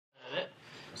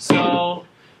So,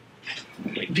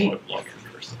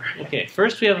 Okay.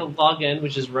 First we have a login,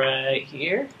 which is right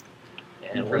here.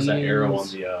 And press that arrow on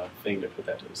the thing to put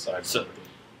that to the side. So,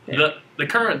 the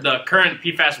current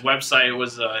PFAST website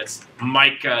was it's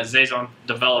Mike Zazon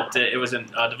developed it. It was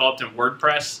developed in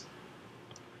WordPress,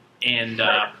 and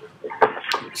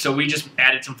so we just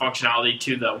added some functionality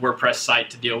to the WordPress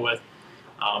site to deal with.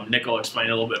 Nick will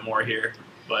explain a little bit more here,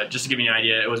 but just to give you an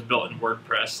idea, it was built in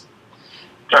WordPress.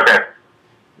 Okay.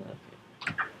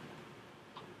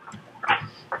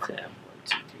 Tab 1,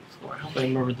 2, 3, 4. I hope I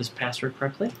remember this password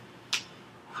correctly.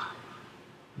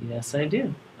 Yes, I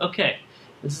do. Okay,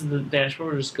 this is the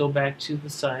dashboard. We'll just go back to the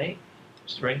site,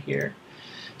 which is right here.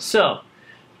 So,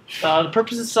 the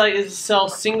purpose of the site is to sell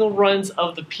single runs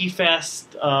of the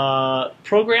PFAST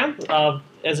program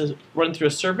as a run through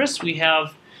a service. We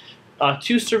have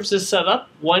 2 services set up.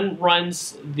 One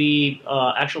runs the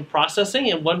actual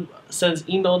processing, and one sends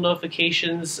email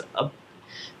notifications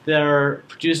that are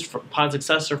produced upon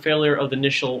success or failure of the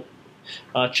initial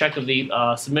check of the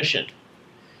submission.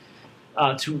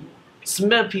 To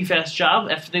submit a PFAST job,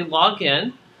 after they log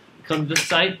in, come to the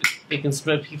site, they can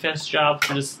submit a PFAST job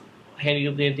through this handy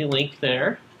link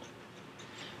there.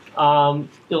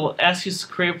 It'll ask you to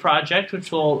create a project,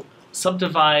 which will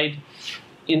subdivide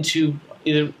into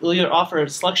either offer a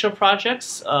selection of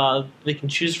projects they can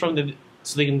choose from,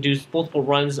 so they can do multiple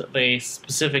runs of a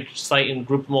specific site and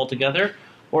group them all together,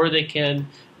 or they can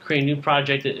create a new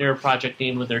project and enter a project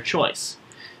name with their choice.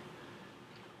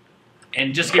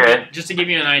 And just to give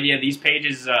you an idea, these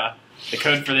pages, the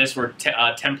code for this were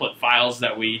template files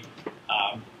that we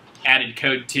added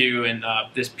code to, and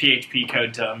this PHP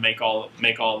code to make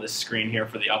all this screen here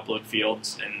for the upload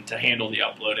fields and to handle the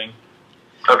uploading.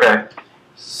 Okay.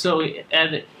 So we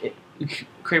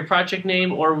create a project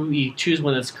name, or we choose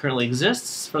one that currently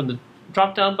exists from the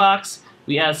drop-down box.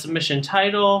 We add submission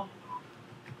title,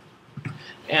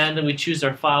 and then we choose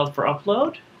our file for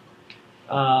upload,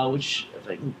 which if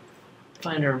I can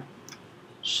find our,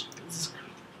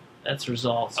 that's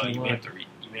results. Oh, you may have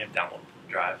download from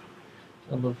Drive.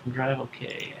 Download from Drive.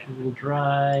 Okay, Google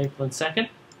Drive. 1 second.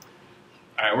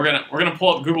 All right, we're gonna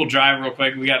pull up Google Drive real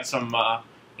quick. We got some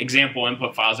example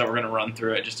input files that we're gonna run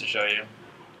through it just to show you.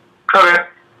 Okay.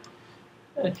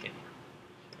 Okay.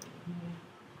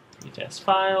 Test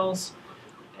files,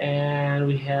 and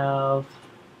we have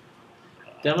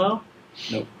demo.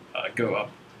 Nope. Go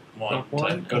up one. Up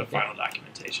one? Go to final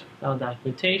documentation. Final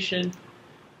documentation,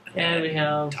 and we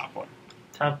have top one.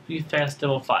 Top PFAST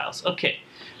demo files. Okay,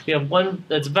 we have one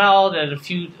that's valid and a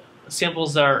few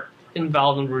samples that are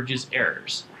invalid and reduce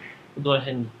errors. We'll go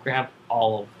ahead and grab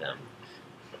all of them.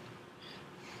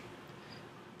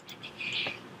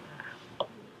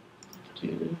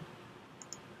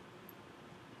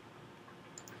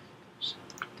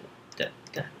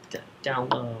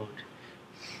 Download.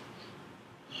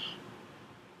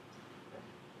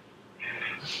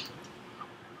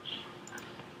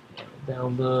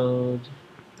 Download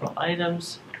all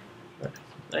items.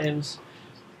 Items.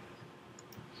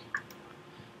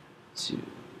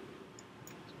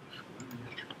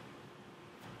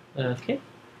 Okay.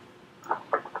 It's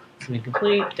going to be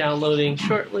complete. Downloading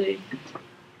shortly.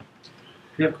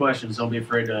 If you have questions, don't be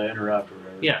afraid to interrupt or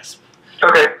whatever. Yes.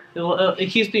 Okay. It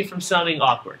keeps me from sounding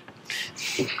awkward.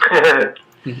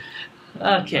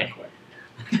 Okay.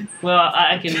 Well,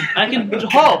 I can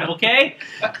hope. Okay.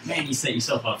 Man, you set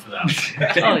yourself up for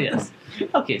that. Oh yes.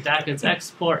 Okay. Documents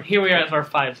export. Here we are with our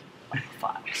 5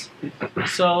 files.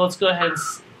 So let's go ahead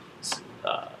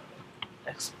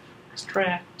and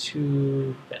extract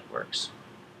to networks.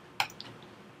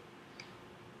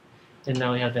 And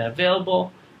now we have that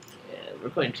available. And we're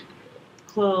going to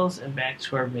close and back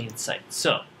to our main site.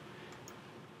 So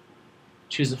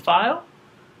choose a file.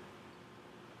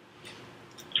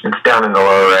 It's down in the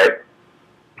low right.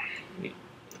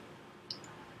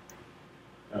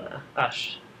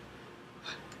 Gosh,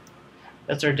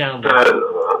 that's our download.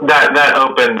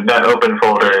 That open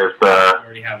folder is. I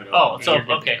already have it open. Oh, it's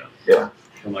open. Okay. Yeah.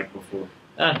 From like before.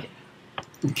 Okay.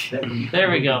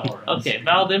 There we go. Okay,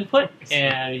 valid input,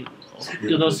 and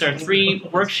those are 3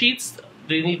 worksheets.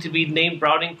 They need to be named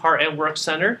routing part and work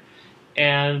center,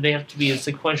 and they have to be in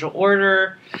sequential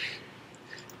order,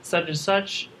 such and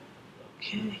such.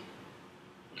 Okay.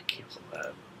 Cancel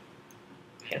that.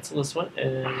 Cancel this one,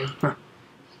 and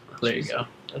there you go.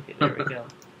 Okay, there we go.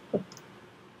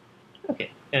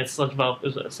 Okay, and select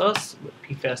developers as us with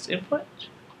PFAST input.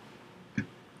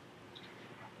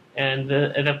 And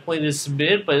at that point it is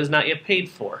submitted, but is not yet paid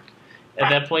for. At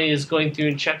that point it is going through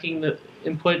and checking the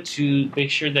input to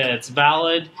make sure that it's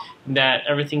valid and that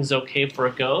everything's okay before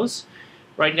it goes.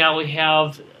 Right now we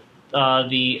have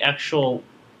the actual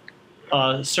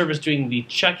service doing the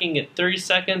checking at 30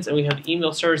 seconds, and we have the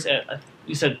email service at,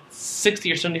 you said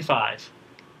 60 or 75?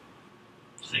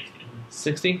 60.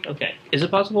 60? Okay. Is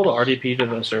it possible to RDP to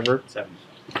the server, 7.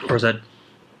 or is that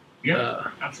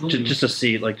Absolutely. just to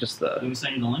see like just the? Can we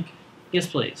send you the link? Yes,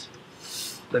 please.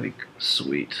 That'd be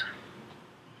sweet.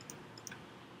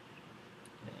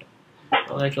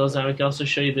 Well, that goes on. We can also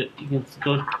show you that you can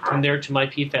go from there to my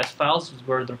PFAST files, which is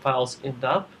where the files end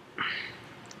up.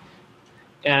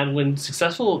 And when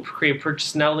successful, create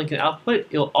purchase now link and output.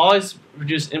 It'll always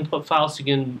reduce input files, so you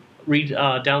can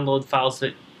download files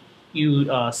that you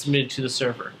submitted to the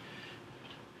server.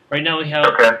 Right now we have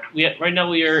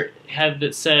have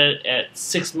it set at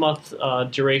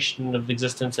 6-month duration of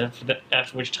existence,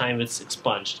 after which time it's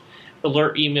expunged.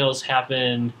 Alert emails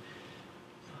happen.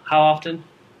 How often?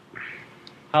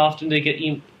 How often do they get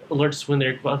alerts when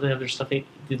they have their stuff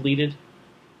deleted?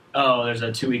 Oh, there's a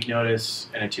 2-week notice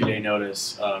and a 2-day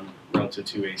notice relative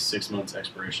to a 6-month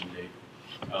expiration date.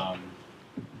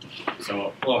 So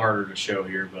a little harder to show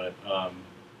here, but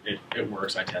it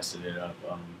works. I tested it up.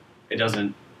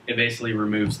 It basically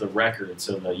removes the record,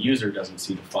 so the user doesn't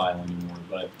see the file anymore.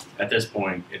 But at this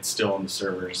point, it's still on the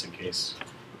server, just in case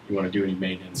you want to do any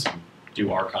maintenance, and do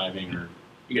archiving, or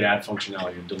you could add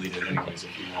functionality and delete it anyways if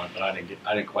you want. But I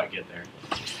didn't quite get there.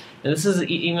 And this is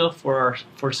an email for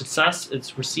success.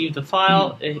 It's received the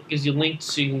file. It gives you a link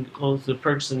so you can go to the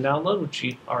purchase and download, which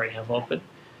you already have open.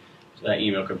 So that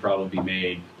email could probably be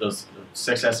made. Those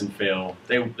success and fail,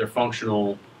 they're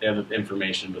functional. They have the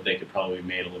information, but they could probably be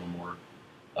made a little more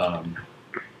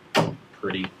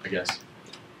pretty, I guess.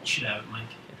 You should have it, Mike.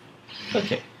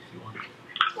 Okay. If you want.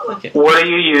 Okay. What are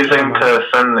you using to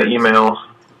send the emails?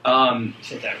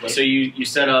 So you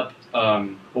set up.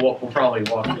 We'll probably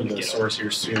walk through the source here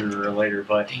sooner or later,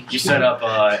 but you set up.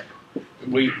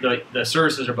 The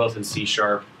services are both in C#. You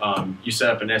set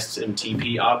up an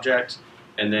SMTP object,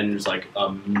 and then there's like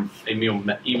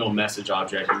email message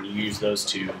object, and you use those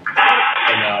two.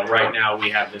 And right now we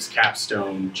have this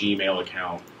Capstone Gmail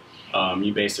account.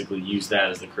 You basically use that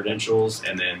as the credentials,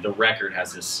 and then the record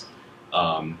has this.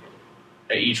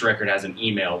 Each record has an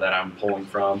email that I'm pulling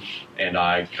from, and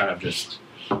I kind of just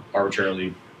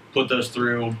arbitrarily put those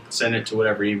through, send it to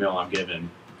whatever email I'm given,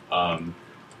 and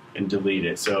delete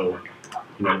it. So,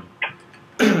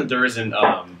 there isn't.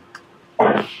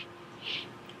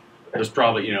 There's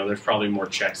probably more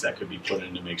checks that could be put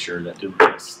in to make sure that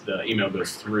the email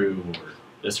goes through or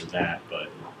this or that. But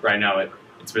right now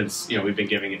it's been we've been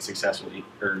giving it successfully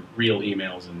or real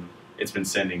emails, and it's been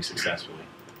sending successfully.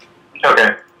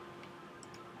 Okay.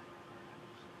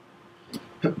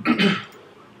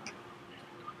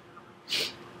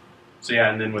 So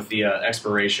yeah, and then with the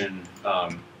expiration,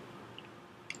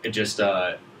 it just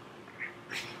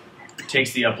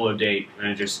takes the upload date and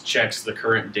it just checks the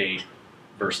current date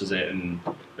versus it, and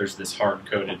there's this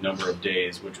hard-coded number of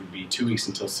days, which would be 2 weeks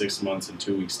until 6 months and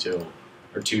 2 weeks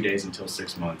or 2 days until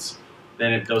 6 months.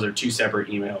 Then those are two separate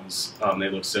emails. They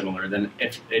look similar. Then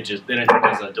it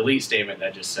does a delete statement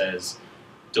that just says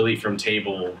delete from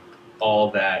table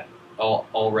all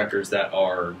records that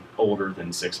are older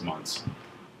than 6 months.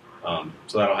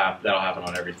 So that'll happen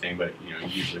on everything, but you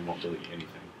usually won't delete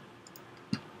anything.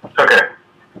 Okay.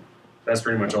 That's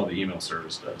pretty much all the email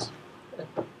service does.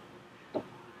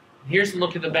 Here's a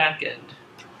look at the back end.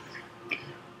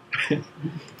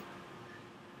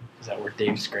 Is that where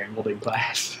Dave scrambled in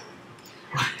class?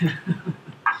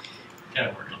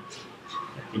 Gotta work it.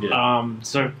 He did. I'll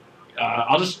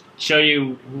just show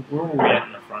you where were we at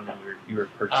in the front end. You were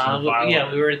purchasing the file.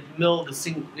 Yeah, we were in the middle of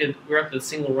we were up to the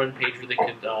single run page where they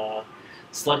could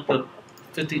select the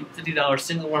 $50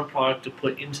 single run product to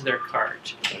put into their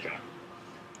cart. Okay.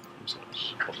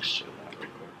 I'll just show that real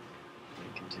quick.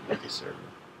 And continue with the server.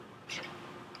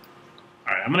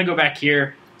 All right, I'm gonna go back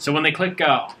here. So when they click,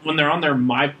 when they're on their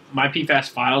my PFAST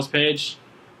files page,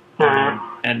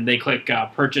 and they click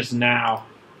purchase now,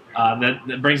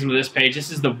 that brings them to this page.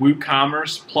 This is the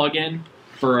WooCommerce plugin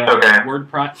for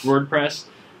WordPress.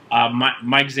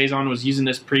 Mike Zazon was using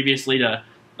this previously to.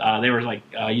 They were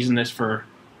using this for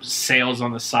sales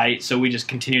on the site, so we just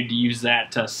continued to use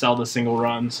that to sell the single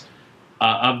runs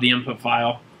of the input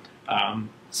file.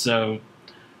 So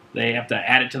they have to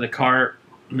add it to the cart,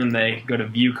 and then they go to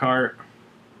view cart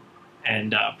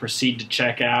and proceed to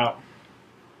checkout.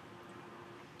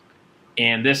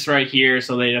 And this right here,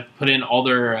 so they have to put in all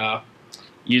their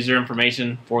user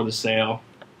information for the sale.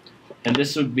 And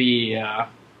this would be,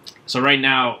 so right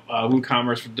now,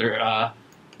 WooCommerce, they're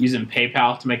using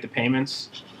PayPal to make the payments.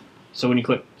 So when you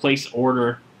click place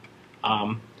order,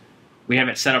 we have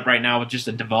it set up right now with just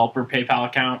a developer PayPal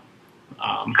account.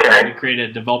 We created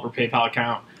a developer PayPal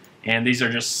account, and these are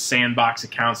just sandbox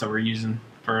accounts that we're using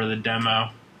for the demo.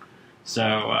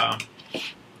 So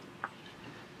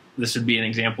this would be an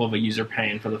example of a user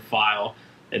paying for the file.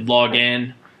 They'd log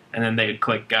in, and then they'd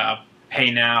click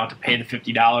Pay Now to pay the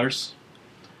 $50.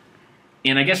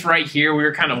 And I guess right here we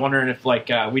were kind of wondering if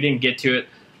we didn't get to it.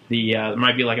 There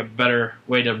might be like a better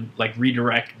way to like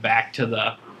redirect back to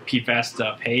the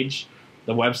PFAST page,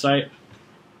 the website.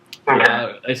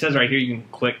 It says right here you can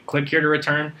click here to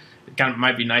return. It kind of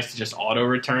might be nice to just auto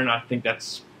return. I think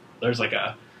there's like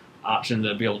a option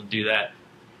to be able to do that.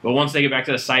 But once they get back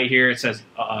to the site here, it says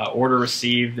order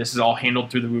received. This is all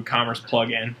handled through the WooCommerce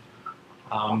plugin.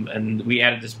 And we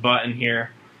added this button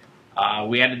here.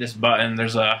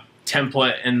 There's a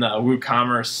template in the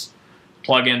WooCommerce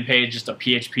plugin page, just a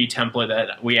PHP template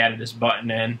that we added this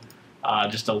button in,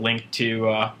 just a link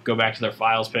to go back to their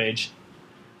files page.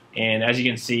 And as you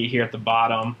can see here at the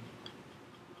bottom,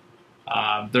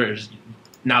 now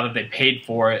that they paid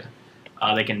for it,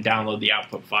 they can download the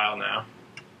output file now.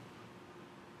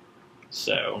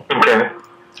 So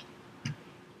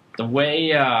the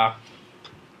way I'm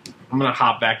going to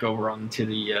hop back over onto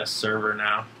the server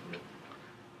now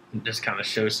and just kind of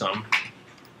show just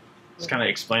kind of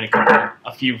explain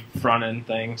a few front end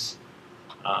things.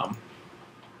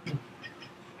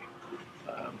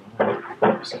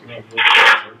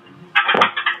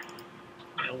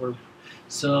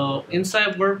 So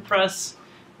inside WordPress,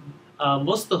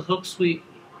 most of the hooks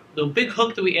the big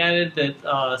hook that we added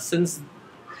that sends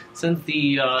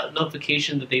the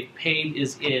notification that they've paid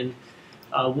is in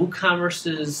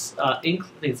WooCommerce's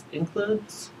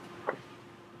includes.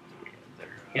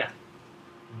 Yeah.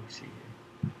 Let me see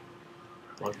here.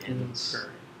 Plugins.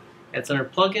 It's under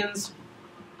plugins,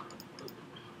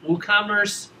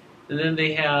 WooCommerce, and then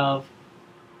they have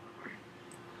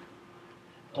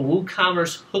a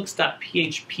WooCommerce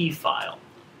hooks.php file.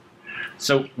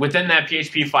 So within that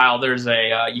PHP file, there's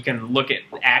you can look at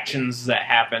actions that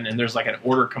happen, and there's like an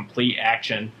order complete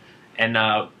action, and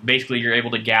basically you're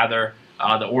able to gather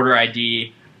the order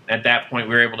ID. At that point,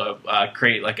 we were able to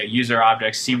create like a user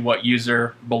object, see what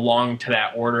user belonged to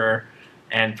that order,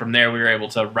 and from there we were able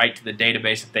to write to the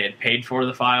database if they had paid for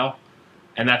the file,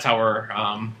 and that's how we're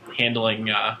handling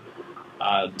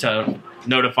to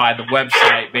notify the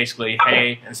website, basically,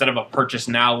 hey, instead of a purchase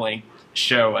now link,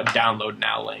 show a download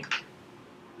now link.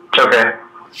 Okay.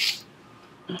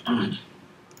 I'm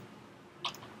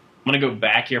going to go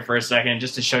back here for a second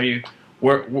just to show you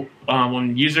where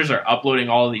when users are uploading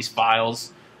all of these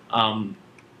files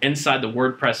inside the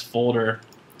WordPress folder.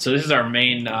 So this is our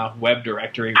main web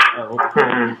directory.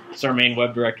 It's our main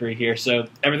web directory here. So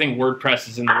everything WordPress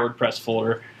is in the WordPress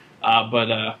folder,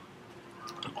 but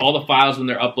all the files when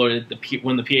they're uploaded,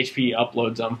 when the PHP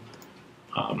uploads them,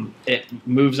 it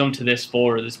moves them to this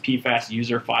folder, this PFAST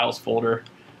user files folder,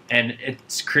 and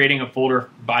it's creating a folder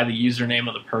by the username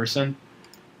of the person.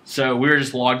 So we were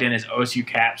just logged in as OSU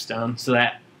Capstone. So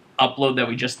that upload that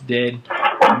we just did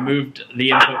moved the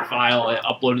input file, it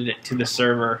uploaded it to the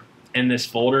server in this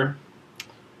folder.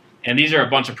 And these are a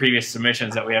bunch of previous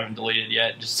submissions that we haven't deleted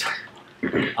yet. Just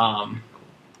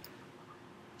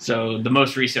so the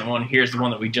most recent one, here's the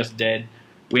one that we just did.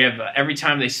 We have every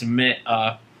time they submit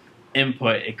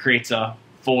input, it creates a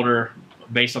folder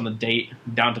based on the date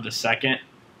down to the second.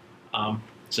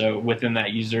 So within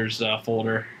that user's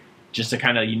folder, just to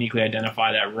kind of uniquely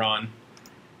identify that run.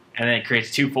 And then it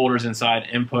creates two folders inside,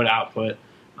 input, output.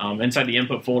 Inside the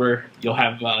input folder, you'll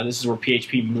have, this is where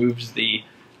PHP moves the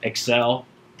Excel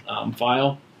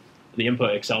file, the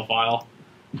input Excel file.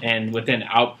 And within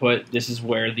output, this is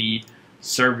where the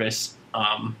service,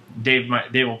 Dave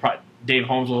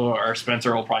Holmes or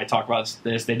Spencer will probably talk about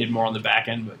this. They did more on the back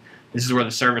end, but this is where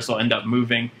the service will end up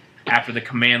moving after the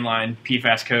command line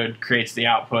PFAS code creates the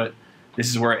output. This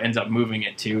is where it ends up moving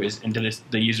it to, is into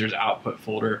the user's output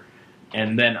folder.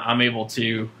 And then I'm able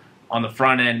to, on the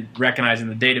front end, recognizing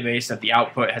the database that the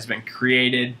output has been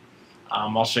created.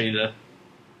 I'll show you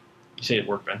you say the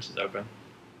workbench is open?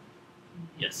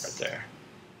 Yes. Right there.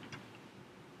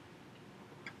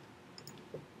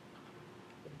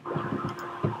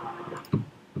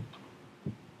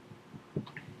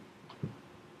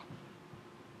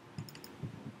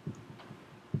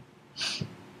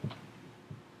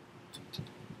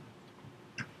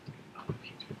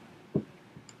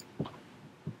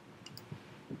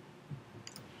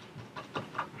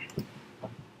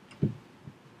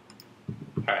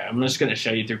 Alright, I'm just going to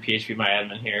show you through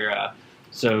PHPMyAdmin here.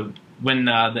 So when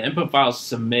the input file is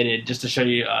submitted, just to show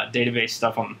you database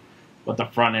stuff on what the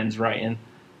front end's writing,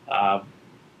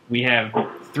 we have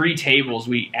 3 tables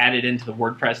we added into the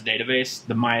WordPress database,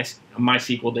 the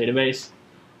MySQL database.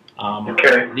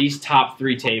 These top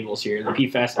 3 tables here, the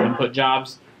PFAST input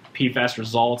jobs, PFAST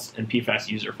results, and PFAST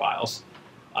user files.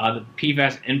 The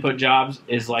PFAST input jobs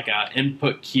is like an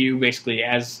input queue. Basically,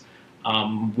 as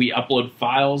we upload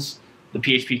files, the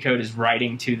PHP code is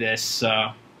writing to this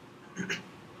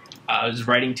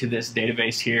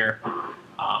database here,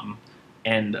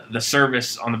 and the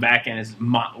service on the back end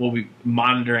will be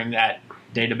monitoring that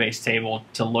database table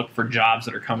to look for jobs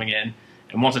that are coming in.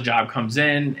 And once a job comes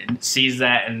in, it sees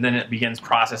that, and then it begins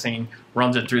processing,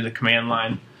 runs it through the command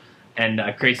line, and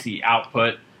creates the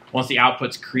output. Once the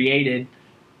output's created,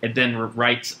 it then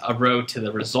writes a row to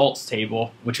the results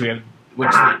table, which the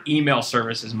email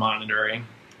service is monitoring.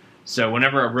 So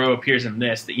whenever a row appears in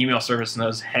this, the email service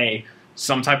knows, hey,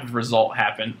 some type of result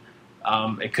happened.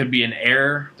 It could be an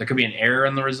error. There could be an error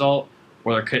in the result,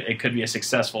 or it could be a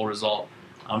successful result.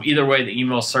 Either way, the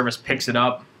email service picks it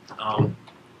up,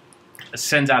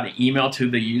 sends out an email to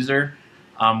the user,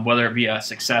 whether it be a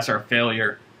success or a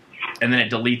failure, and then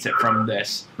it deletes it from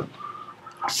this.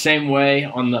 Same way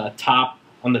on the top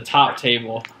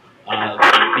table,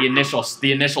 the initial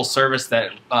service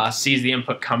that sees the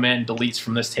input come in deletes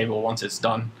from this table once it's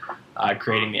done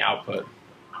creating the output.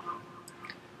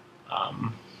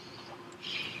 I'm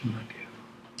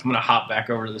going to hop back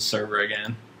over to the server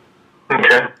again.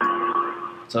 Okay.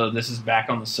 So this is back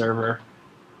on the server.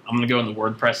 I'm going to go in the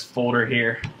WordPress folder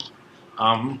here.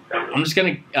 I'm just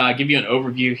going to give you an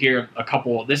overview here.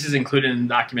 This is included in the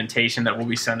documentation that we'll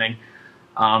be sending,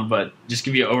 but just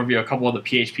give you an overview of a couple of the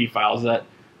PHP files that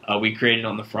we created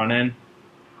on the front end.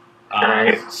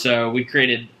 So we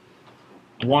created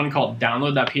one called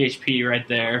download.php right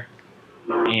there,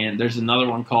 and there's another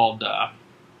one called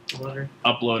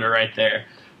uploader right there.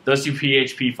 Those 2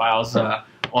 PHP files,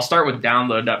 I'll start with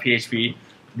download.php.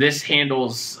 This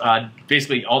handles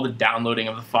basically all the downloading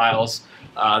of the files,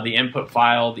 the input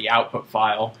file, the output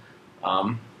file.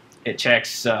 It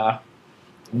checks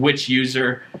which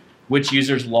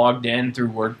user's logged in through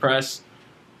WordPress,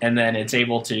 and then it's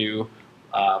able to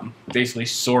basically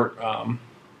sort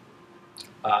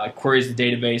queries the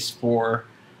database for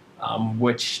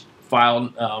which file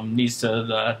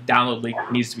the download link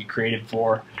needs to be created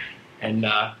for, and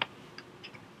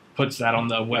puts that on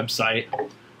the website.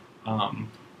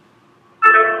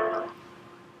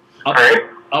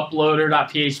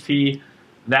 Uploader.php,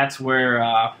 that's where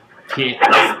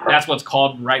that's what's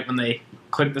called right when they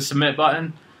click the submit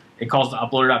button. It calls the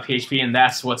uploader.php, and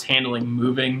that's what's handling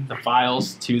moving the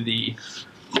files to the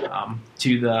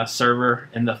server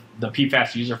in the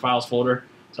PFAST user files folder.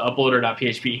 So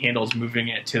uploader.php handles moving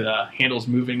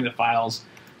the files,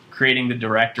 creating the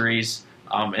directories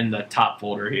in the top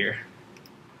folder here.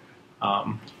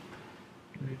 What'd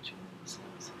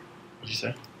you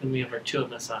say? And we have our 2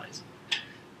 MSIs.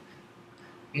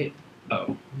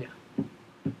 Oh. Yeah.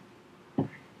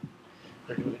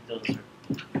 Those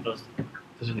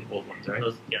are the old ones, right?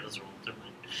 Those are old. They're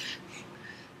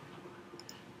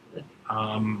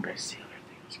mine. Where's the other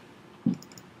things?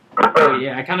 Oh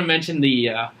yeah, I kind of mentioned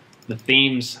the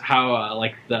themes, how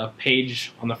like the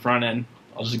page on the front end.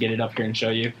 I'll just get it up here and show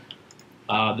you.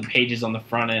 The pages on the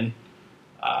front end.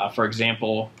 For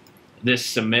example, this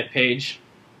submit page.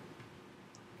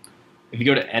 If you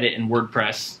go to edit in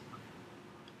WordPress,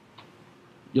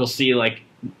 you'll see like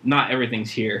not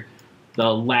everything's here.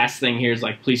 The last thing here is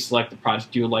like, please select the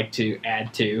project you would like to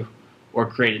add to or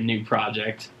create a new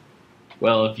project.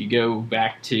 Well, if you go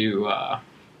back to,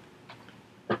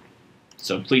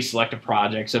 so please select a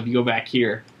project. So if you go back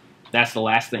here, that's the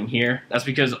last thing here. That's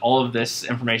because all of this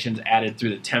information is added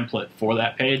through the template for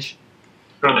that page.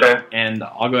 Okay. And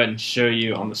I'll go ahead and show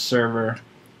you on the server.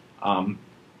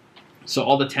 So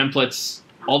all the templates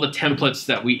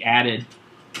that we added,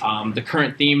 the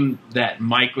current theme that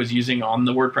Mike was using on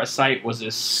the WordPress site was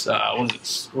this what was it?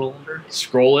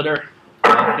 Scroll Editor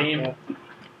theme.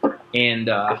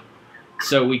 And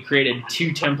so we created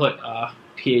 2 template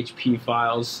PHP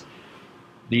files,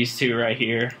 these 2 right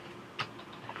here.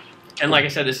 And like I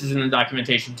said, this is in the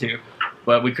documentation too.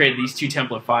 But we created these 2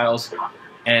 template files,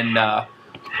 and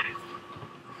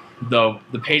the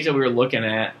page that we were looking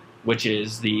at, which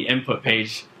is the input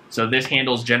page. So this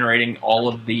handles generating all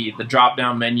of the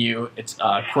drop-down menu. It's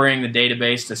querying the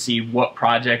database to see what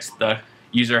projects the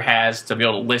user has, to be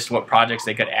able to list what projects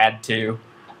they could add to.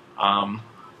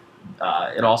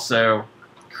 It also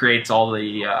creates all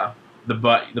the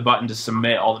button to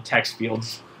submit all the text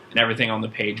fields and everything on the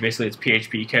page. Basically, it's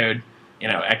PHP code,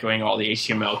 echoing all the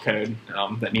HTML code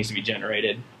that needs to be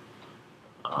generated.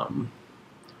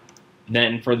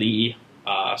 Then for the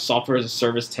software as a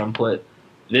service template,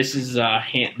 this is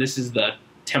the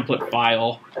template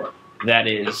file that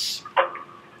is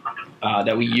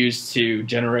that we use to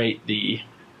generate the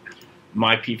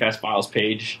My PFAS Files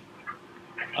page.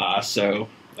 So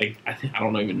like I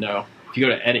don't even know. If you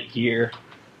go to edit here,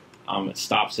 it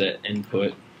stops at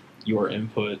input, your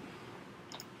input.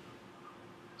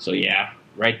 So yeah,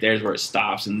 right there's where it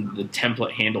stops, and the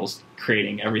template handles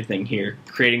creating everything here.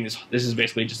 Creating this is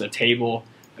basically just a table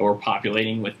that we're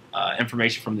populating with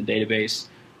information from the database.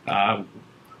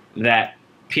 That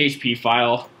PHP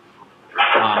file,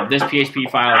 this PHP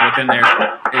file within there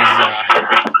is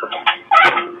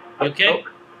Okay.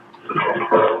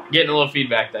 getting a little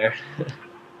feedback there.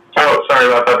 Oh, sorry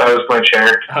about that. That was my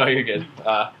chair. Oh, you're good.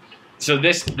 So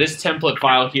this template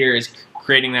file here is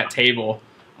creating that table.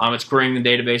 It's querying the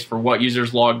database for what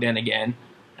users logged in again,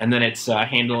 and then it's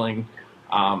handling,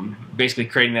 basically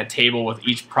creating that table with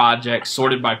each project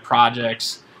sorted by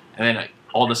projects, and then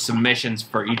all the submissions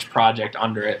for each project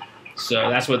under it. So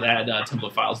that's what that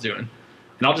template file is doing.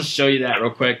 And I'll just show you that real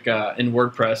quick in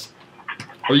WordPress.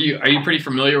 Are you pretty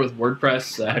familiar with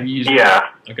WordPress? Have you used it? Yeah.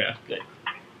 Okay, good.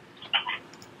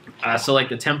 So like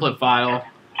the template file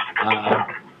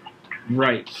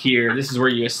right here, this is where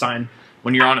you assign,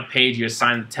 when you're on a page, you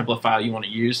assign the template file you want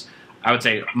to use. I would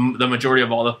say the majority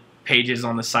of all the pages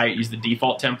on the site use the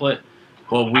default template.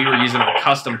 Well, we were using our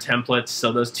custom templates,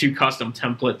 so those 2 custom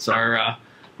templates are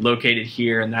located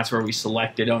here, and that's where we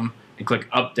selected them, and click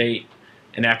update,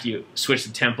 and after you switch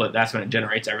the template, that's when it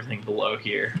generates everything below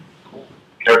here.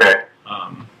 Okay.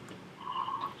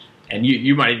 And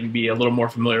you might even be a little more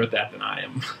familiar with that than I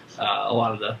am. A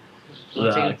lot of the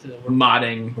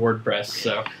modding WordPress.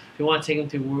 So If you want to take them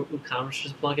through WooCommerce,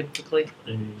 just plug it quickly.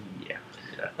 yeah.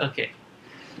 Okay.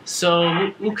 So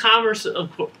WooCommerce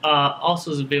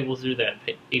also is available through that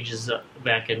page's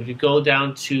backend. If you go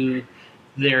down to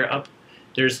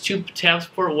there's 2 tabs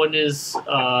for it. One is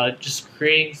just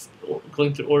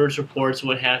going through orders, reports,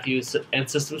 what have you, and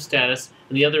system status.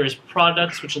 And the other is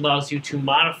products, which allows you to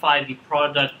modify the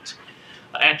product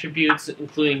attributes,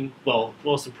 including, well,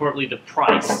 most importantly, the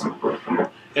price.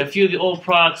 A few of the old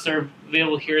products are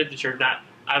available here that are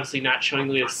obviously not showing.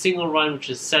 We have single run, which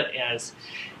is set as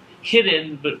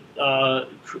hidden, but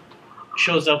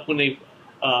shows up when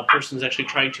a person is actually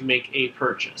trying to make a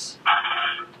purchase.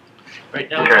 Right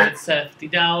now, it's set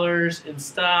 $50 in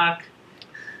stock.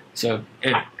 So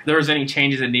if there was any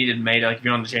changes that needed made, like if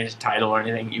you wanted to change the title or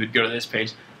anything, you would go to this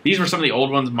page. These were some of the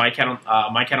old ones Mike had on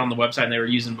the website, and they were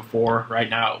using before. Right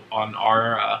now on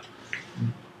our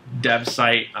dev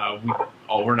site,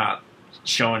 we're not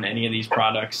showing any of these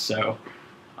products. So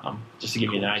just to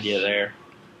give you an idea there.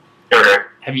 Okay.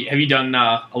 Have you done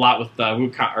a lot with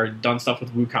WooCommerce, or done stuff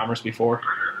with WooCommerce before?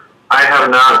 I have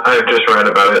not. I've just read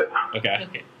about it. Okay.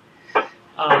 Okay.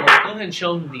 Go ahead and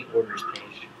show them the orders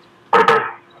page.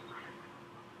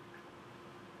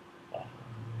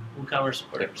 WooCommerce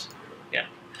orders. Yeah.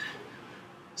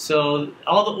 So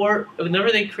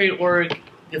whenever they create order, it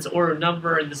gets an order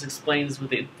number, and this explains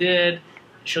what they did. It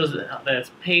shows that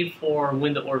it's paid for,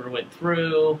 when the order went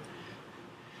through.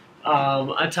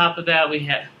 On top of that, we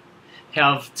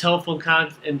have telephone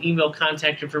and email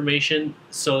contact information.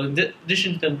 So in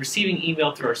addition to them receiving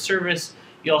email through our service,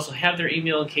 you also have their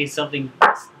email in case something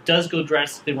does go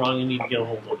drastically wrong and you need to get a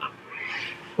hold of them.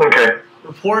 Okay.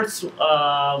 Reports will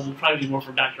probably be more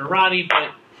for Dr. Roddy,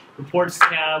 but reports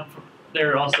tab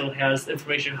there also has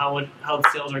information how the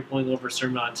sales are going over a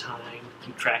certain amount of time.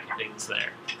 Keep track of things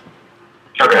there.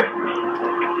 Okay.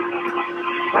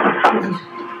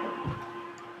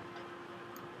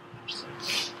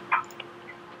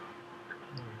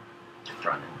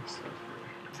 Front end stuff.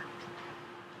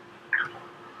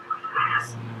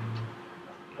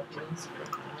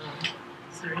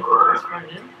 Is there anything else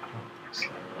front end?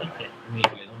 Okay. Let me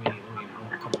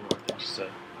a couple more things just to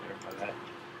verify that.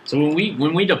 So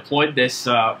when we deployed this,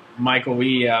 Michael,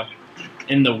 we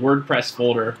in the WordPress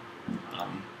folder,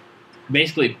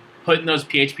 basically putting those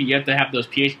PHP. You have to have those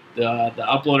the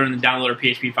uploader and the downloader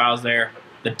PHP files there,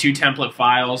 the 2 template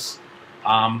files,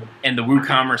 and the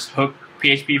WooCommerce hook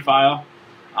PHP file.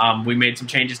 We made some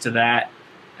changes to that,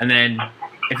 and then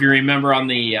if you remember on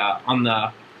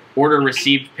the order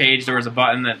received page, there was a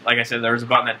button that, like I said, there was a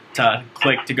button that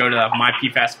click to go to My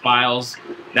PFAS Files.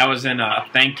 That was in a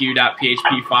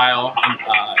thankyou.php file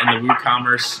in the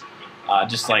WooCommerce,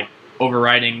 just like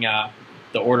overriding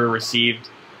the order received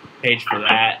page for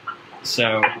that.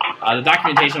 So the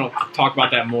documentation will talk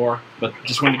about that more, but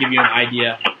just wanted to give you an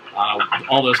idea.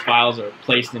 All those files are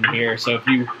placed in here. So if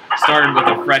you started with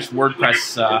a fresh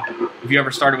WordPress, if you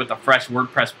ever started with a fresh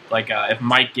WordPress, like if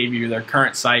Mike gave you their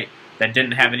current site that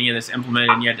didn't have any of this implemented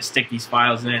and you had to stick these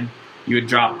files in, you would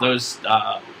drop those.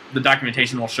 The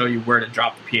documentation will show you where to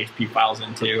drop the PHP files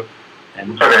into,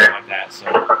 and things like that. So,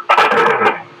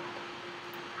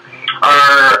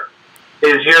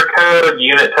 is your code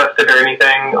unit tested or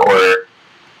anything? Or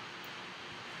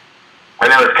I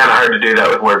know it's kind of hard to do that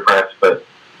with WordPress, but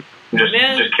I'm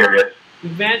just curious.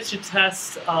 We've managed to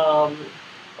test a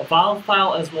valve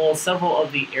file as well as several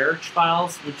of the error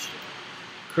files, which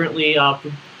currently valve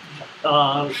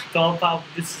file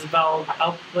produces valve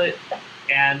output,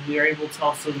 and we are able to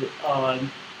also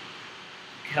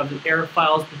have the error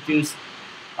files produce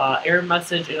error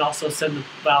message and also send the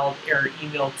valve error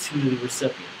email to the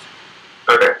recipient.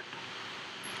 Okay.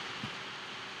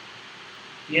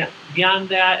 Yeah. Beyond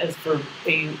that, as for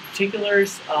any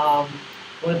particulars, one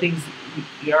of the things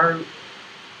we are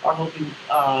hoping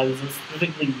is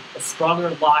specifically a stronger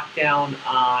lockdown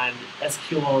on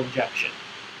SQL injection.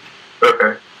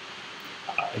 Okay.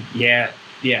 Yeah.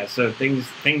 So things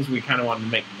we kind of wanted to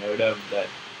make note of that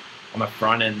on the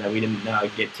front end that we didn't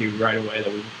get to right away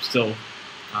that we still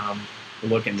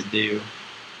looking to do.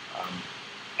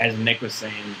 As Nick was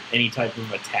saying, any type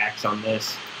of attacks on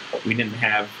this, we didn't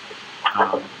have.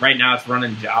 Right now, it's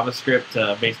running JavaScript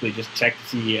to basically just check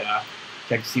to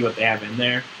see what they have in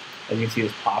there. As you can see,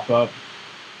 this pop-up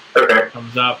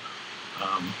comes up.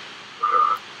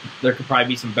 There could probably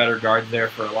be some better guards there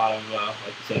for a lot of, like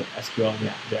you said, SQL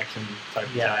injection type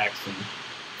attacks. And,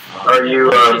 are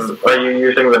you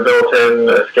using the built-in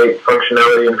escape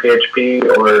functionality in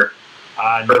PHP or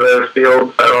for those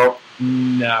fields at all?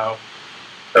 No.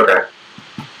 Okay.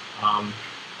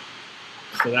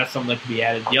 So that's something that could be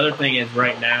added. The other thing is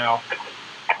right now,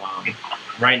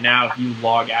 if you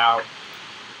log out,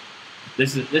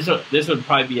 this would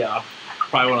probably be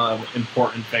one of the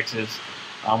important fixes.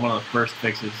 One of the first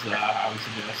fixes I would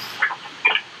suggest.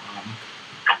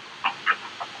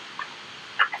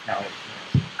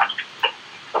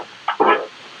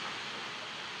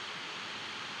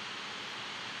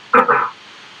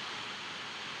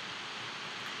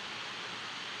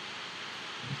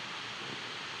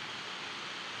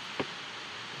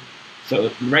 So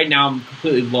right now I'm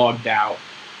completely logged out.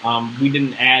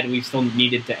 We still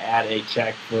needed to add a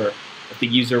check for if the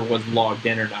user was logged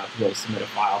in or not to be able to submit a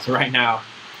file. So right now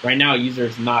a user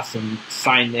is not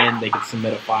signed in, they can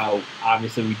submit a file.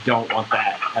 Obviously we don't want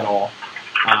that at all.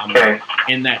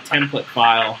 In that template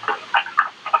file,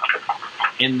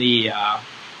 in the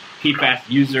PFAST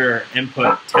user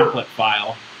input template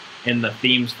file, in the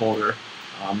themes folder,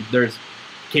 there's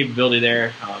capability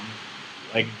there.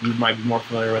 Like you might be more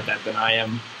familiar with that than I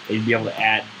am. They'd be able to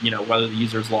add, whether the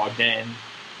user's logged in,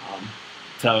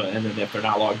 and then if they're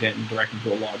not logged in, direct them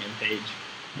to a login page,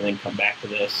 and then come back to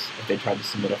this if they tried to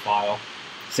submit a file.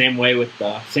 Same way with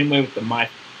the my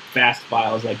fast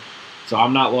files. Like, so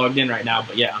I'm not logged in right now,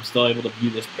 but yeah, I'm still able to view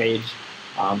this page.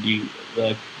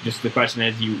 Just the question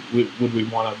is, would we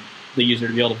want the user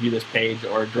to be able to view this page,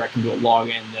 or direct them to a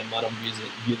login and then let them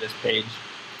view this page?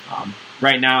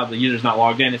 Right now, the user's not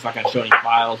logged in. It's not going to show any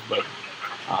files, but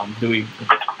do we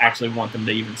actually want them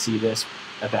to even see this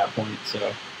at that point?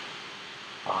 So,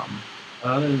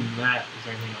 other than that, is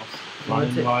there anything else?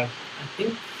 Front-end-wise? I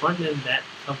think front-end, that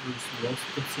covers most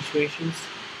of the situations.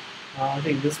 I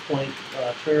think at this point,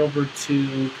 turn it over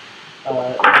to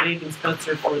Nathan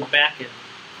Spencer for the back-end.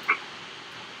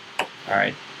 All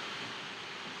right.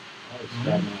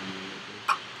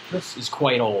 This is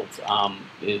quite old.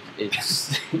 It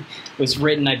was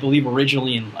written, I believe,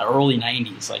 originally in the early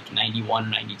 90s, like 91,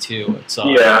 92. It's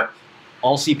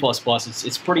all C++.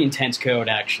 It's pretty intense code,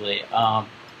 actually.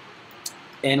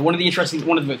 And one of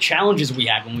the challenges we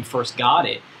had when we first got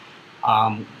it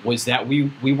was that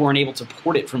we weren't able to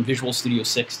port it from Visual Studio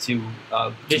 6 to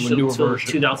a newer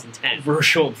version, 2010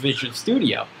 Visual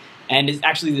Studio. And it's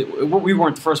actually, we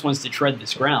weren't the first ones to tread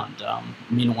this ground.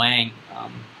 Min Wang,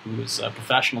 who is a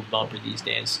professional developer these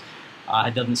days,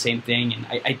 had done the same thing, and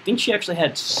I think she actually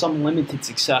had some limited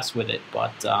success with it,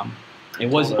 but it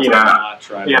wasn't. Yeah,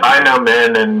 I know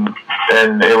Min,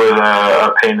 and it was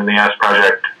a pain in the ass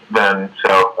project then.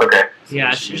 So okay.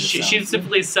 Yeah, she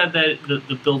simply said that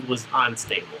the build was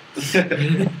unstable.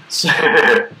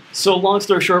 So long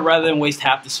story short, rather than waste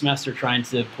half the semester trying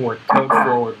to port code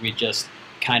forward, we just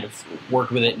kind of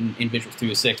worked with it in Visual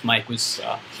Studio 6. Mike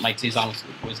Zazon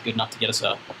was good enough to get us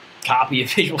a copy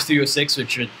of Visual Studio 6,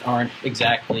 which aren't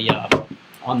exactly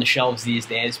on the shelves these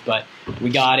days, but we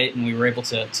got it and we were able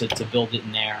to build it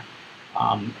in there.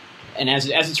 And as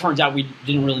it turns out, we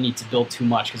didn't really need to build too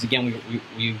much because, again,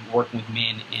 we worked with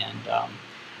Min, and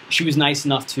she was nice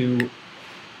enough to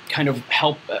kind of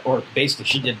help, or basically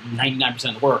she did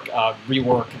 99% of the work,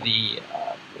 rework the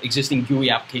existing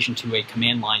GUI application to a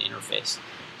command line interface.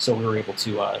 so we were able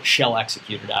to shell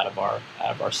execute it out of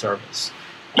our service.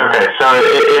 Okay, so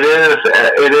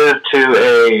it is to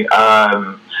a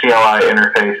CLI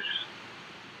interface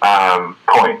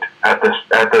point at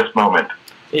this moment.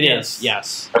 It is,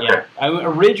 yes. Okay. Yeah.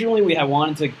 Originally, we had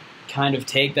wanted to kind of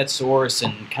take that source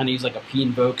and kind of use like a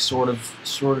pinvoke sort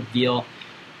of deal.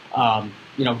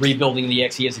 Rebuilding the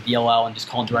exe as a DLL and just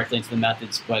calling directly into the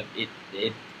methods, but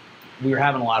we were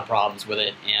having a lot of problems with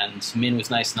it, and Min was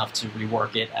nice enough to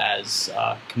rework it as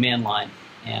command line,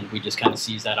 and we just kind of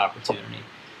seized that opportunity.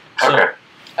 So, Okay.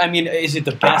 I mean, is it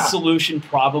the best solution?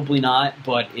 Probably not,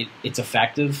 but it's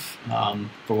effective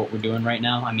for what we're doing right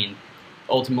now. I mean,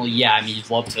 ultimately, yeah, I mean, you'd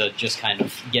love to just kind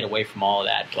of get away from all of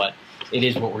that, but it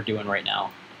is what we're doing right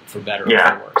now, for better or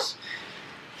for worse.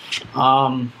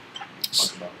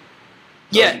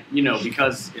 Yeah,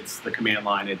 because it's the command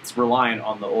line, it's reliant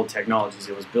on the old technologies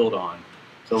it was built on.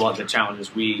 So a lot of the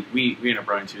challenges we end up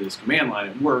running through this command line.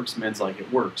 It works. Men's like, it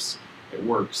works. It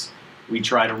works. We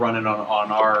try to run it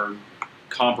on our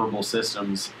comparable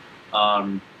systems.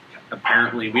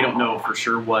 Apparently, we don't know for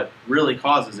sure what really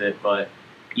causes it, but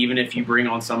even if you bring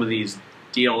on some of these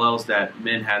DLLs that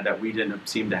Min had that we didn't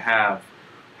seem to have,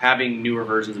 having newer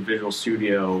versions of Visual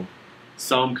Studio,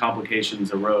 some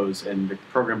complications arose, and the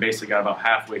program basically got about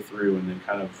halfway through and then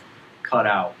kind of cut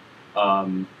out.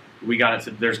 We got it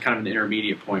to, there's kind of an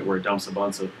intermediate point where it dumps a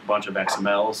bunch of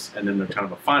XMLs, and then there's kind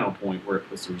of a final point where it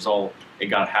puts the result. It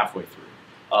got halfway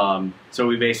through. So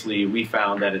we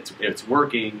found that it's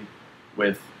working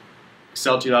with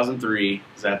Excel 2003.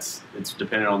 It's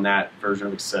dependent on that version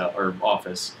of Excel or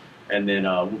Office, and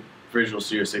then Visual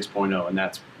Studio 6.0, and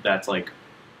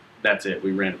that's it.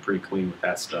 We ran it pretty clean with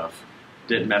that stuff.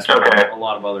 Didn't mess with a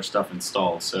lot of other stuff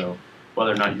installed. So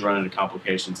whether or not you run into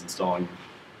complications installing,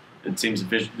 it seems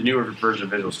the newer version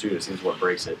of Visual Studio seems what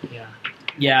breaks it.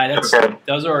 Yeah,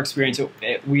 those are our experience.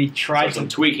 We tried some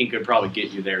tweaking could probably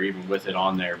get you there even with it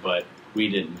on there, but we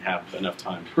didn't have enough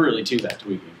time to really do that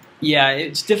tweaking. Yeah,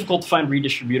 it's difficult to find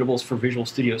redistributables for Visual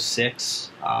Studio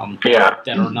 6 that are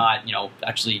not,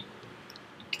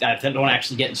 that don't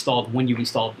actually get installed when you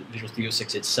install Visual Studio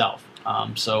 6 itself.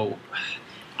 So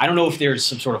I don't know if there's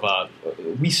some sort of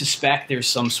we suspect there's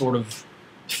some sort of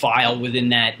file within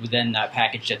that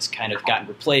package that's kind of gotten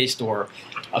replaced or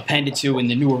appended to in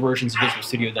the newer versions of Visual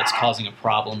Studio that's causing a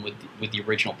problem with the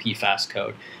original PFAST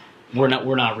code. We're not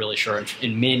really sure.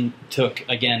 And Min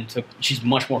she's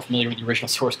much more familiar with the original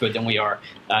source code than we are.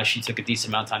 She took a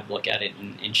decent amount of time to look at it,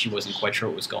 and she wasn't quite sure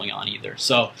what was going on either.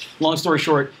 So long story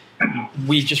short,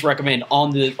 we just recommend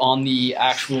on the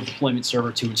actual deployment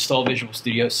server to install Visual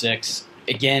Studio 6.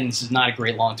 Again, this is not a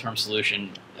great long-term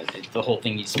solution. The whole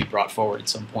thing needs to be brought forward at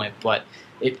some point, but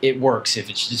it works if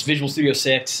it's just Visual Studio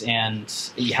 6,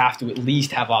 and you have to at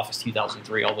least have Office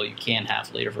 2003, although you can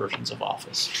have later versions of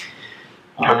Office.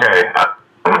 Okay.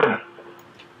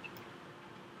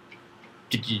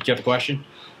 Did you have a question?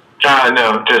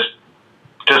 No, just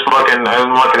looking.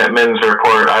 I'm looking at Min's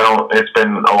report. It's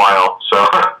been a while, so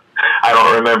I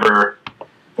don't remember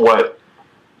what.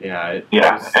 Yeah.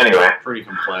 Anyway, pretty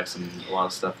complex and a lot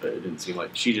of stuff that it didn't seem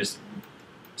like. She just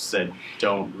said,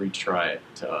 "Don't retry it"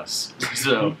 to us.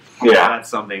 So that's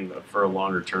something for a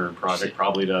longer term project,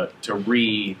 probably to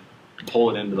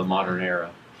pull it into the modern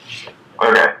era.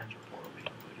 Okay.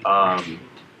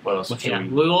 What else?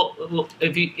 We'll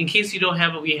in case you don't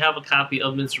have it, we have a copy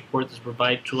of Min's report that's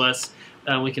provided to us.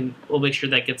 We'll make sure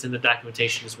that gets in the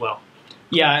documentation as well.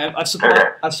 Yeah, I've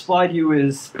supplied you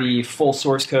with the full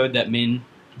source code that Min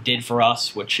did for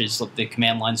us, which is the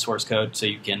command line source code, so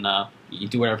you can you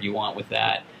do whatever you want with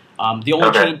that.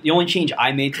 The only change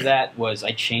I made to that was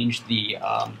I changed the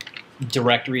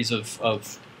directories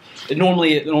of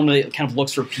normally it kind of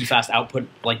looks for PFAST output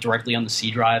like directly on the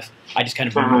C drive. I just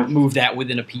kind of moved that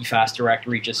within a PFAST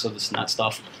directory just so there's not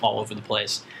stuff all over the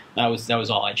place. That was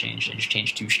all I changed. I just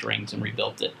changed 2 strings and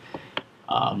rebuilt it.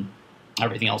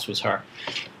 Everything else was her.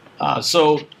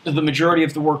 So the majority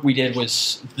of the work we did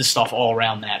was the stuff all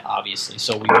around that, obviously.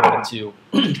 So we wanted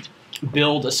to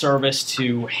build a service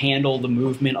to handle the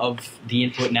movement of the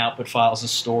input and output files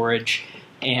as storage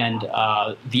and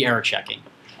the error checking.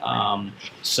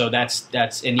 So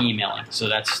that's in the emailing. So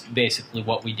that's basically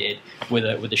what we did with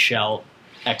a shell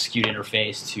execute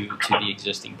interface to the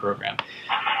existing program.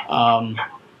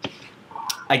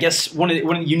 I guess one of the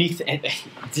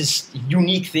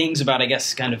unique things about, I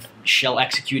guess, kind of shell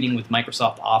executing with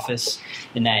Microsoft Office,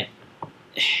 and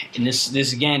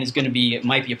this again is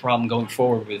might be a problem going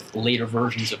forward with later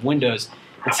versions of Windows.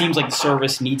 It seems like the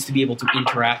service needs to be able to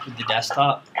interact with the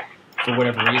desktop, for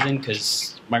whatever reason,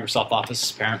 because Microsoft Office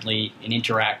is apparently an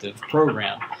interactive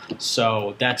program.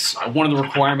 So that's one of the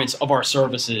requirements of our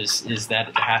services, is that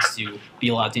it has to be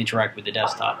allowed to interact with the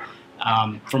desktop.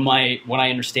 From what I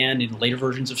understand, in later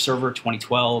versions of Server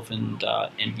 2012 and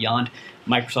beyond,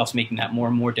 Microsoft's making that more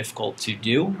and more difficult to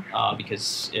do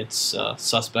because it's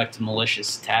suspect to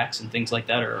malicious attacks and things like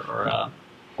that.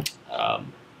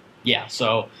 Yeah,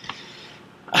 so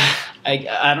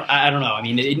I don't know. I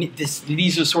mean,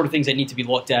 these are the sort of things that need to be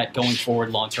looked at going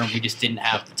forward long term. We just didn't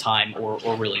have the time or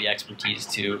really the expertise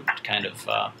to kind of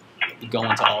go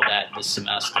into all that this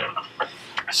semester.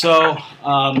 So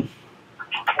I'll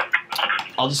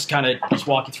just kind of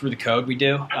walk you through the code we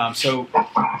do. So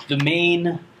the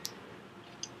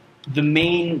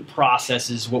main process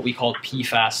is what we call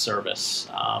PFAST service.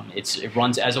 It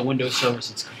runs as a Windows service.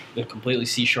 It's a completely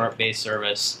C# based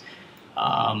service.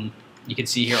 You can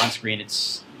see here on screen,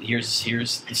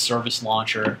 here's the service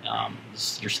launcher.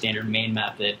 This is your standard main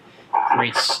method.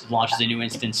 Launches a new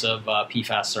instance of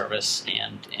PFAST service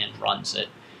and runs it.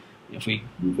 If we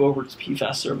move over to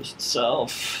PFAST service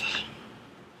itself,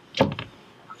 you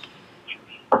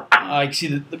can see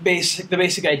the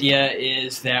basic idea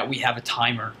is that we have a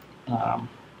timer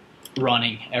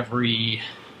running every.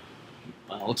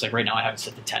 Well, it looks like right now I have it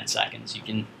set to 10 seconds. You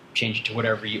can change it to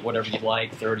whatever you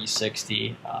like, 30,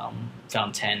 60.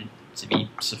 Found 10 to be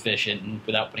sufficient and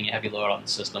without putting a heavy load on the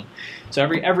system. So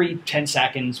every 10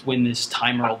 seconds, when this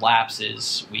timer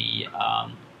elapses, we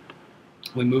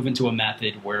move into a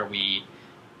method where we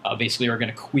basically are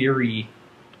going to query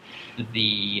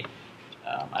the.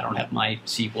 I don't have my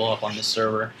SQL up on this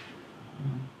server.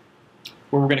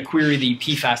 Where we're going to query the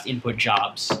PFAST input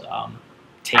jobs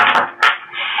table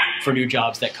for new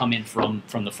jobs that come in from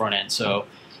the front end. So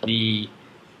the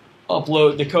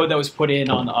code that was put in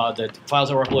on the files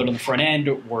that were uploaded on the front end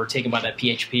were taken by that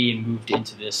PHP and moved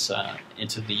into this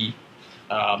into the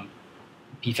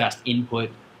PFAST input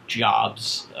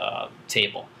jobs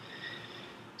table.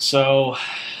 So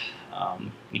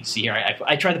you can see here,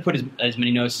 I tried to put as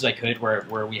many notes as I could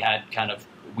where we had kind of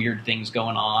weird things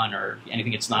going on or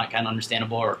anything that's not kind of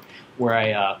understandable or where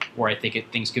I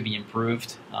think things could be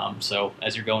improved. So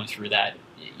as you're going through that,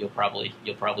 you'll probably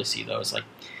see those. Like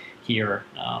here,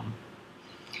 I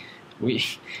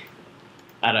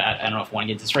don't know if I want to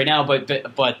get into this right now, but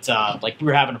like we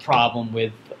were having a problem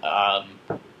with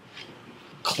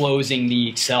closing the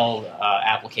Excel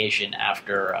application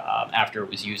after it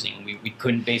was using. We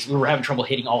couldn't we were having trouble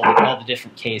hitting all the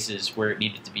different cases where it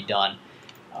needed to be done.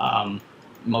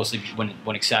 Mostly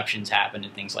when exceptions happened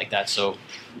and things like that. So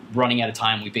running out of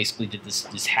time, we basically did this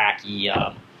hacky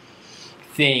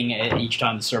thing each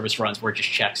time the service runs where it just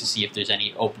checks to see if there's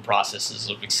any open processes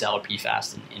of Excel or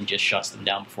PFAST and just shuts them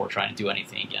down before trying to do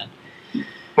anything again.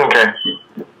 Okay.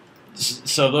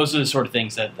 So those are the sort of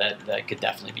things that could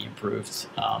definitely be improved,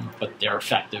 but they're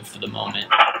effective for the moment.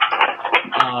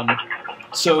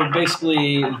 So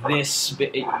basically,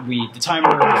 the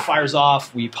timer fires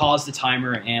off. We pause the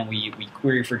timer and we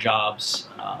query for jobs.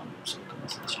 So we come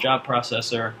into this job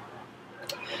processor.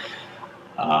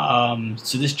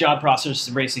 So this job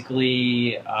processor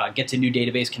basically gets a new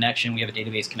database connection. We have a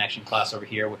database connection class over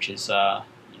here, which is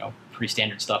pretty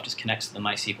standard stuff. Just connects to the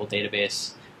MySQL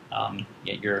database.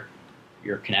 Get your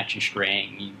connection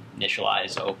string. You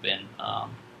initialize, open.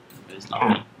 There's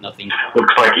nothing.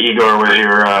 Looks like Igor was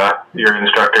your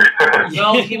instructor.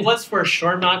 Well, he was for a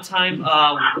short amount of time.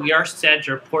 We are sad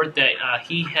to report that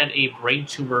he had a brain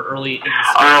tumor early in the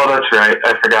semester. Oh, that's right.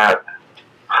 I forgot.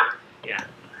 Yeah.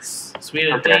 So we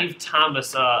had a Dave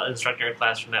Thomas instructor in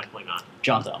class from that point on.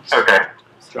 John Thomas. Okay.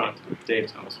 Dave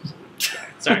Thomas was.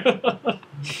 Sorry.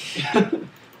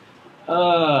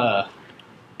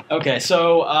 Okay,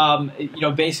 so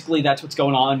basically that's what's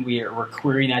going on. We're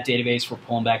querying that database. We're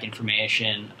pulling back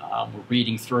information. We're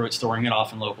reading through it, storing it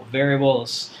off in local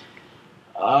variables.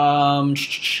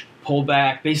 Pull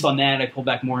back based on that. I pull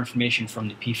back more information from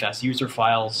the PFAS user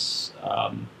files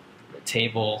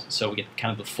table, so we get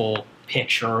kind of the full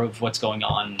picture of what's going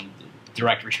on,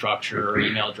 directory structure,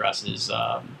 email addresses,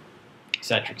 et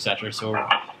cetera, et cetera. So we're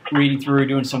reading through,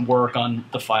 doing some work on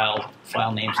the file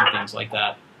names and things like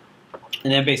that.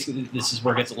 And then basically, this is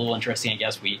where it gets a little interesting, I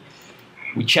guess. We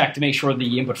check to make sure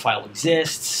the input file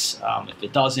exists. If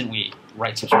it doesn't, we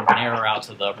write some sort of an error out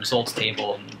to the results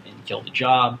table and kill the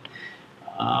job.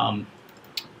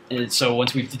 And so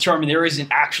once we've determined there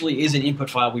actually is an input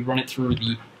file, we run it through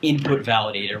the input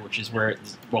validator, which is where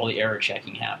all the error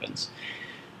checking happens.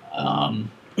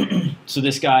 So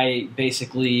this guy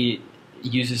basically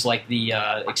uses like the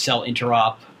Excel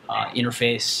interop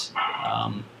interface.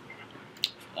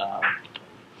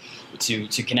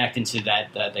 to connect into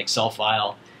that Excel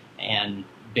file, and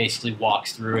basically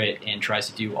walks through it and tries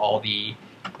to do all the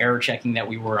error checking that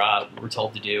we were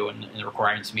told to do in the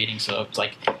requirements meeting. So it's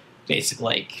like basically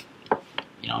like,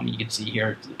 you know, I mean, you can see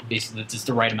here basically it's just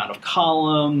the right amount of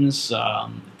columns,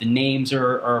 the names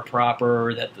are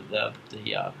proper, that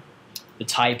the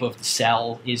type of the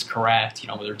cell is correct, you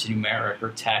know, whether it's numeric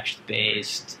or text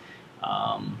based.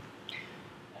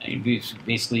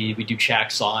 Basically, we do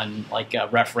checks on like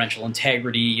referential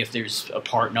integrity. If there's a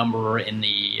part number in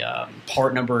the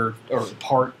part number or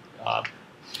part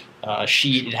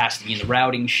sheet, it has to be in the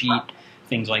routing sheet,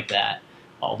 things like that,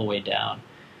 all the way down.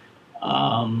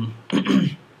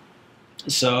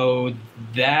 So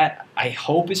that I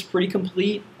hope is pretty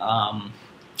complete. I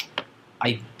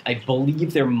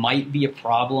believe there might be a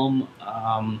problem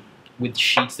with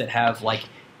sheets that have like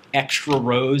extra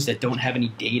rows that don't have any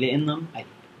data in them.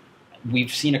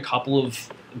 We've seen a couple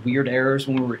of weird errors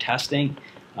when we were testing.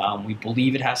 We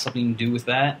believe it has something to do with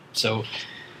that. So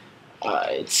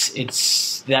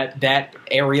it's that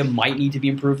area might need to be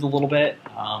improved a little bit,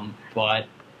 but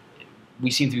we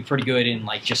seem to be pretty good in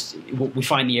like just we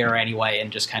find the error anyway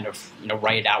and just kind of, you know,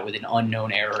 write it out with an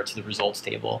unknown error to the results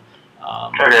table.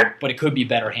 Okay. But it could be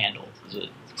better handled.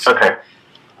 Okay.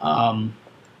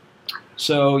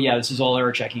 So yeah, this is all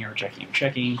error checking.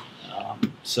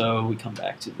 So we come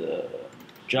back to the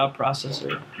job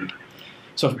processor.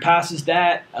 So if it passes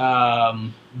that,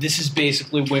 this is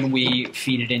basically when we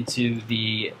feed it into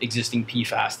the existing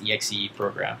PFAST EXE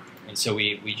program. And so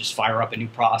we just fire up a new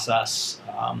process,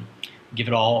 give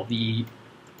it all the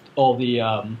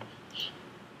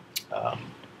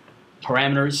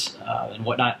parameters and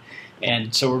whatnot.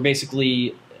 And so we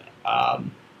basically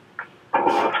have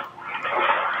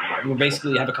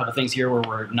a couple things here where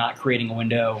we're not creating a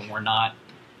window and we're not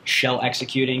shell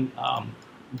executing.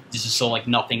 This is so like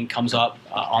nothing comes up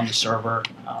on the server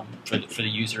for the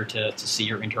user to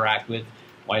see or interact with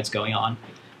while it's going on.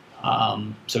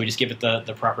 So we just give it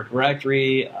the proper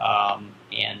directory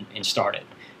and start it.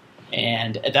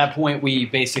 And at that point, we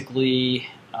basically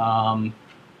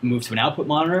move to an output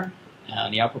monitor.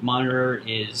 The output monitor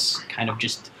is kind of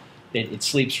just, it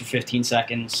sleeps for 15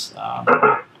 seconds.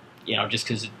 You know, just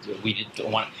because we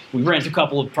ran into a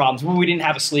couple of problems. When we didn't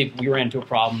have a sleep, we ran into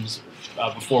problems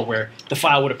before where the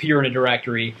file would appear in a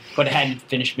directory, but it hadn't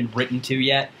been written to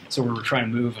yet. So we were trying to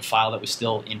move a file that was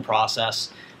still in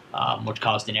process, which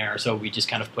caused an error. So we just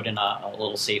kind of put in a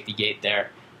little safety gate there,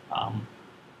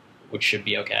 which should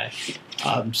be okay.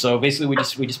 So basically, we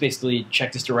just basically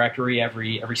check this directory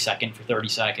every second for 30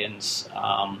 seconds,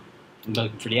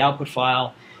 looking for the output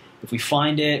file. If we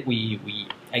find it, we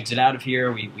exit out of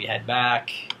here. We head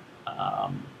back.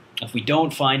 If we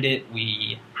don't find it,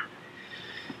 we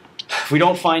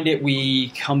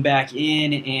come back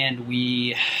in and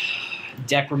we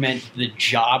decrement the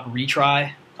job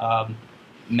retry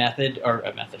method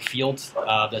field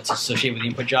that's associated with the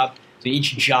input job. So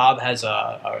each job has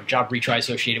a job retry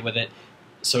associated with it.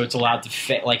 So it's allowed to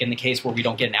fit, like in the case where we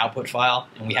don't get an output file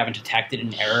and we haven't detected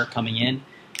an error coming in,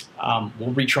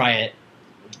 we'll retry it.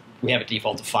 We have a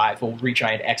default of 5, but we'll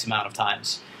retry it X amount of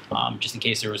times, just in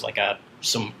case there was like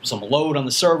some load on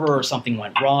the server or something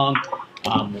went wrong.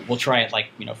 We'll try it like,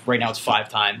 you know, right now it's 5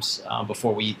 times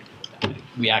before we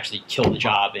actually kill the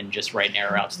job and just write an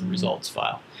error out to the results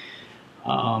file.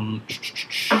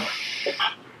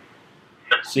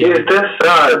 So, yeah. Is this,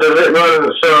 does it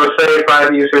run, so say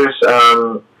 5 users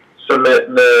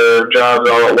submit their jobs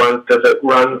all at once, does it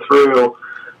run through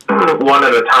one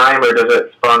at a time, or does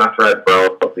it spawn a thread for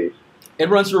all of these? It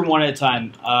runs through one at a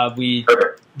time.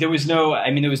 There was no, I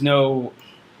don't know,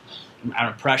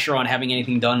 pressure on having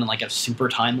anything done in like a super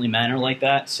timely manner like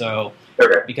that. So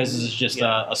because this is just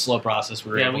a slow process,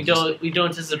 we don't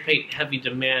anticipate heavy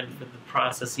demand for the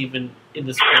process even in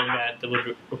this format that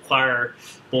would require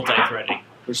multi-threading.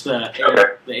 Which the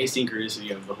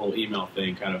asynchronicity of the whole email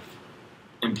thing kind of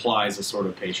implies a sort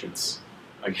of patience,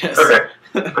 I guess.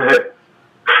 Okay.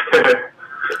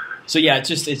 So yeah, it's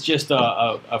just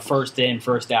a first in,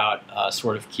 first out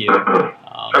sort of queue.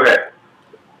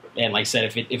 And like I said,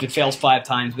 if it fails 5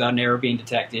 times without an error being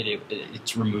detected,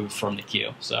 it's removed from the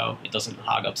queue, so it doesn't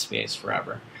hog up space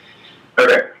forever.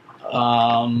 Okay.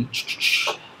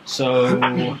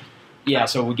 So yeah,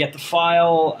 so we get the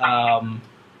file.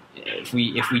 If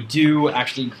we do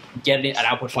actually get an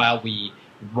output file, we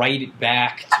write it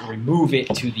back to remove it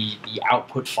to the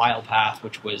output file path,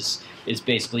 which is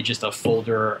basically just a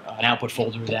folder, an output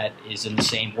folder that is in the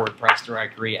same WordPress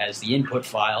directory as the input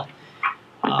file.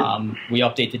 We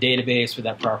update the database with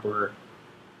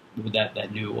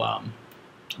that new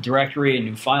directory, a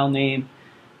new file name,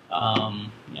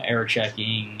 error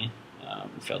checking,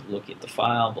 We failed to locate the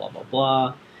file, blah, blah,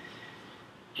 blah.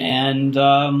 And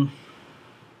I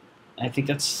think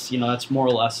that's, that's more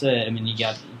or less it. I mean, we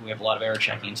have a lot of error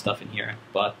checking and stuff in here,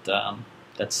 but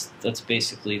that's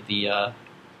basically the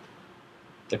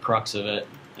crux of it.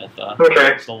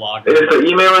 Okay. The log. Is the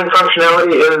emailing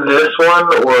functionality in this one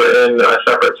or in a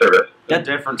separate service? They're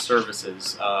different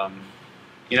services.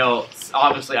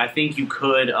 Obviously, I think you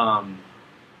could. I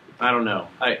don't know.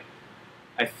 I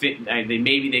think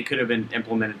maybe they could have been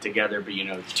implemented together, but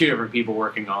two different people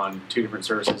working on two different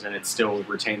services, and it still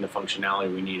retained the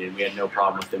functionality we needed. We had no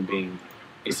problem with them being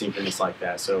asynchronous like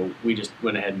that, so we just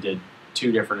went ahead and did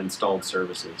two different installed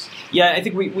services. Yeah, I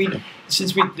think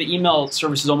since the email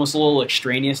service is almost a little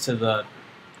extraneous to the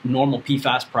normal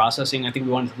PFAST processing, I think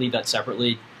we wanted to leave that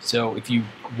separately. So if you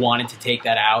wanted to take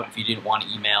that out, if you didn't want to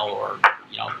email or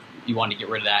you wanted to get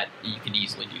rid of that, you could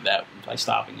easily do that by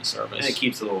stopping the service. And it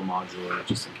keeps it a little modular,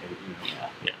 just in case. Yeah.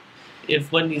 If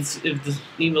the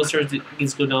email service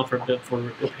needs to go down for a bit for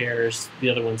repairs, the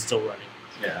other one's still running.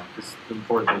 Yeah, because the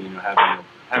important thing, having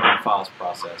a files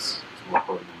process is more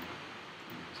important than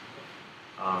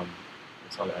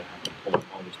so I have to I'll just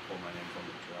pull my name from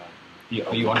the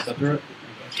drive. You want to step through it?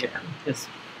 Yeah. Yes.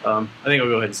 I think I'll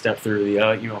go ahead and step through the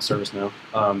email service now.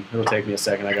 It'll take me a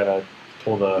second. I gotta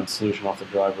pull the solution off the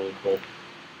drive really quick.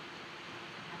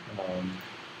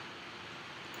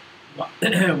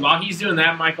 While he's doing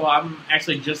that, Michael, I'm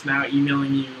actually just now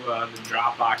emailing you the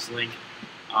Dropbox link.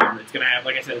 It's gonna have,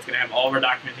 like I said, it's gonna have all of our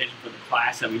documentation for the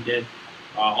class that we did,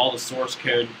 all the source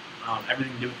code,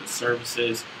 everything to do with the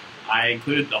services. I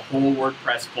included the whole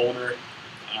WordPress folder.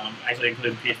 Actually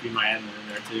included PHP MyAdmin in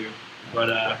there too.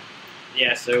 But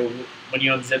yeah, so when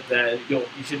you unzip that, you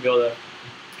should be able to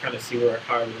kind of see where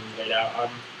our everything's laid out.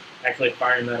 I'm actually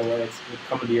firing that away. It's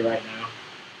coming to you right now.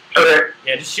 Okay.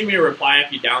 Yeah, just shoot me a reply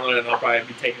if you download it, and I'll probably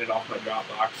be taking it off my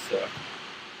Dropbox. So.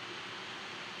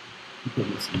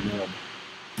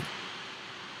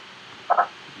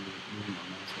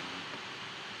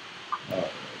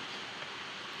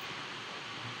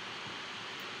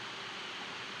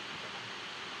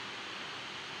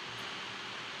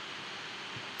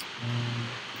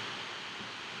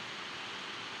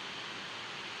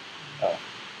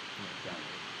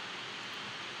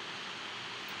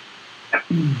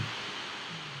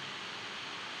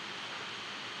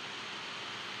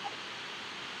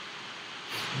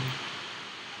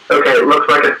 Okay, it looks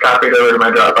like it's copied over to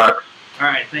my Dropbox. All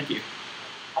right, thank you.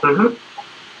 Mm-hmm.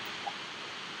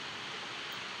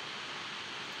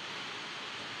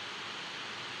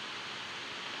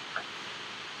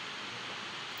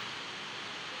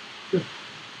 Let's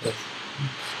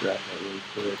scrap that really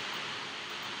quick.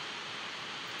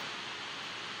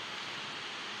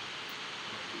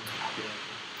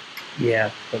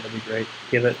 Yeah, that'd be great.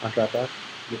 Give it on Dropbox.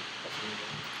 Yeah.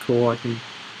 Cool. I can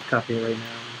copy it right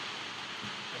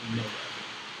now.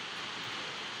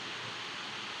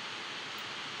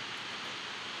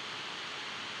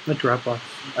 The Dropbox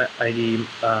ID,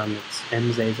 it's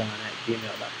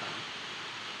mzazon@gmail.com.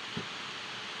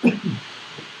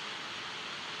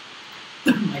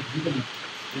 Like, you're going to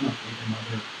update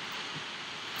another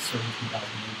server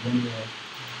 2008. When you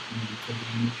maybe take an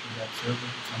image of that server or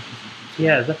something.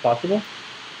 Yeah, is that possible?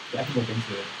 I can look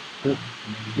into it. Good.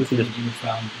 Maybe We can just just- image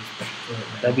file and just throw it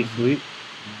right That'd be on. sweet.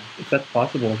 Yeah. If that's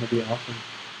possible, that'd be awesome.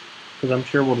 Because I'm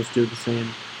sure we'll just do the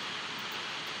same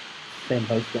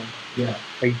hosting. Yeah.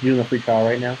 Are you doing a free trial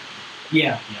right now?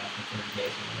 Yeah. Yeah, for 30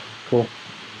 days or Cool.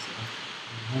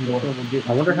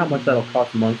 whatever. I wonder how much that'll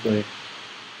cost monthly.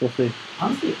 We'll see.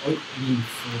 Honestly, I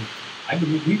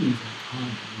mean, we've been using a ton of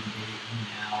data in and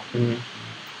out. Mhm.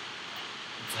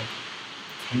 It's like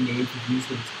 10 days we've used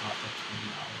it, it's cost like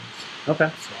 $20. Okay,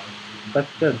 So I mean,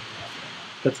 That's good.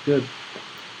 that's good.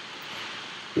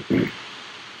 I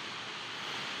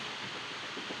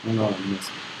don't know what I'm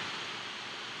missing.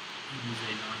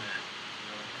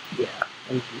 Yeah.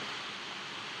 Thank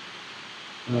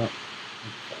you.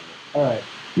 All right.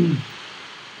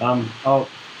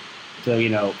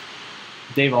 So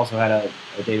Dave also had a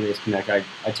database connect. I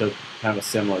took kind of a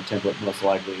similar template, most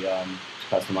likely, to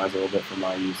customize a little bit for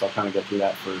my use. I'll kind of go through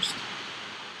that first.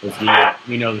 Because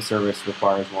we know the service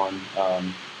requires one.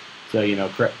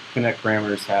 Connect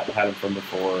parameters had them from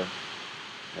before.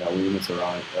 Limits are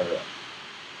on it, or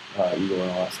Eagle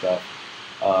and all that stuff.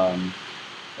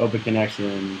 Open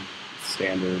connection,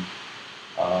 standard.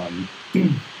 I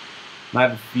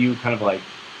have a few kind of like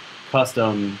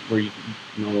custom where you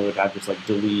normally would have just like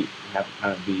delete and have to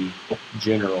kind of be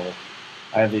general.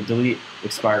 I have the delete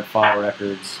expired file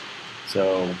records.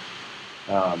 So,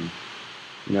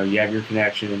 you have your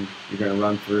connection. You're going to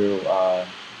run through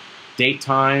date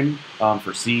time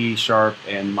for C# and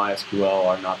MySQL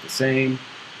are not the same.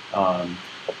 So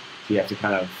you have to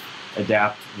kind of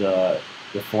adapt the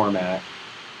format.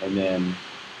 And then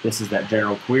this is that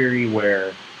general query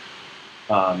where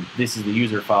this is the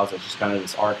user files. That's just kind of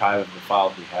this archive of the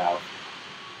files we have.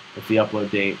 If the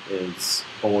upload date is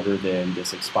older than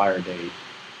this expire date,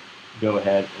 go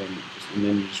ahead and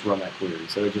then you just run that query.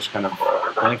 So it just kind of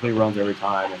blankly runs every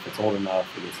time. If it's old enough,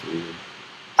 it gets deleted.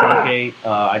 Truncate,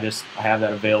 I have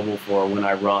that available for when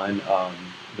I run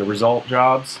the result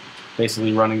jobs.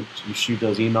 Basically running, you shoot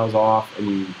those emails off,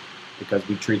 and because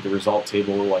we treat the result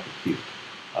table like a queue.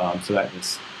 So that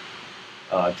just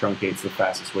truncates the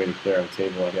fastest way to clear out a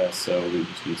table, I guess. So we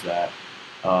just use that.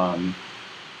 I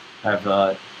have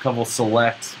a couple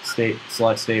select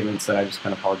statements that I just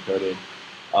kind of hard coded.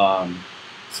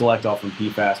 Select all from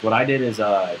PFAST. What I did is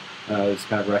it was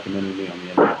kind of recommended me on the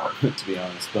internet, to be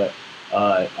honest, but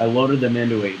I loaded them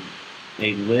into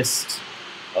a list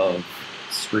of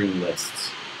string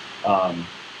lists. And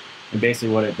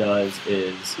basically what it does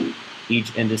is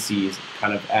each indices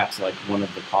kind of acts like one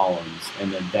of the columns,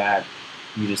 and then that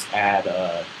you just add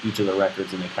each of the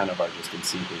records, and they kind of are just in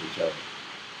sync with each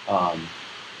other.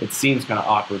 It seems kind of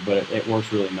awkward, but it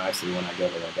works really nicely when I go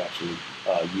to like actually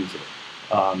use it.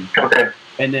 Okay.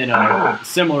 And then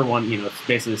similar one, you know, it's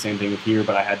basically the same thing with here,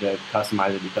 but I had to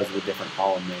customize it because of the different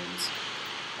column names.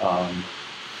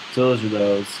 So those are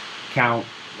those. Count,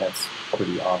 that's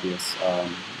pretty obvious.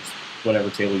 Just whatever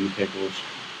table you pick will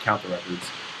count the records.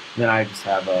 And then I just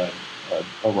have a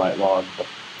write log.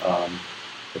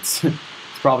 It's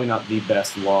probably not the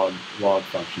best log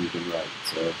function you can write,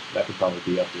 so that could probably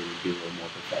be updated to be a little more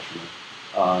professional.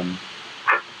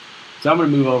 So I'm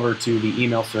going to move over to the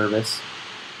email service.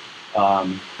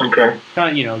 Okay.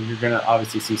 Kind of, you know, you're going to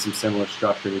obviously see some similar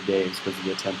structure to Dave's because of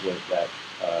the template that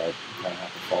you kind of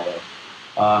have to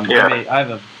follow. Yeah. I have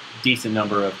a decent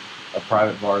number of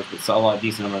private vars, but a lot of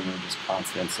decent number of them are just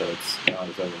constant, so it's not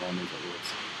as overwhelming as it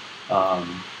looks.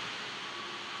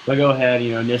 So I go ahead,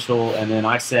 you know, initial, and then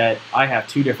I have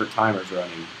two different timers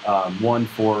running. One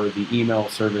for the email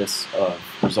service of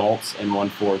results and one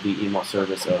for the email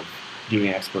service of doing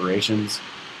expirations.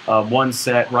 One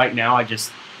set, right now,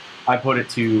 I put it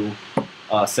to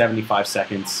 75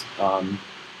 seconds, and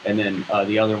then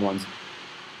the other ones,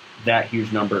 that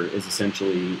huge number is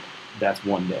essentially, that's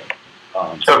 1 day.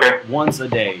 So Okay. once a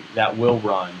day, that will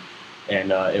run,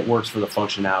 and it works for the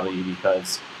functionality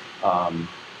because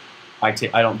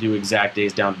I don't do exact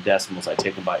days down to decimals. I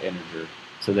take them by integer.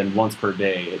 So then once per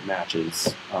day, it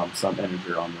matches some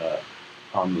integer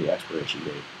on the expiration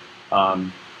date.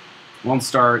 Once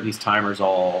start, these timers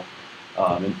all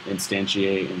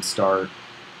instantiate and start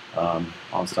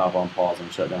on stop, on pause,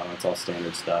 and shut down. That's all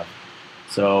standard stuff.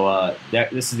 So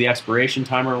this is the expiration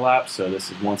timer elapse. So this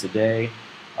is once a day.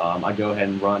 I go ahead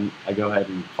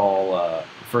and call.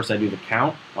 First, I do the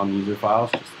count on the user files.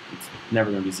 It's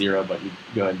never going to be 0, but you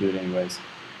go ahead and do it anyways.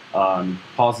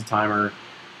 Pause the timer.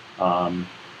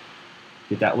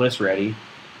 Get that list ready.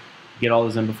 Get all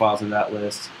those info files into that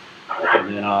list,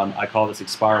 and then I call this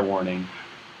expire warning.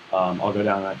 I'll go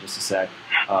down that in just a sec.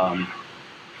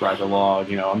 Write the log.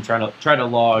 You know, I'm trying to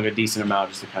log a decent amount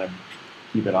just to kind of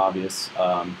keep it obvious.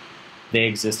 They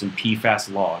exist in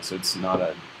PFAST log, so it's not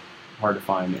a hard to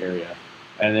find area.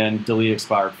 And then delete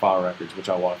expired file records, which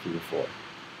I'll walk through before.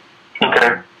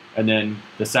 Okay. And then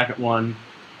the second one,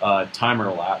 timer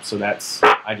elapse. So that's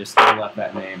I left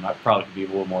that name. I probably could be a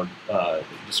little more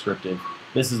descriptive.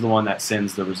 This is the one that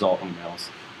sends the result emails.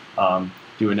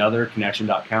 Do another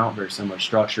connection.count, very similar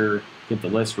structure. Get the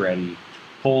list ready.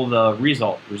 Pull the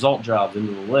result jobs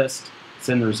into the list.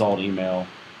 Send the result email.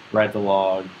 Write the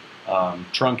log.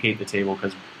 Truncate the table,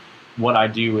 because what I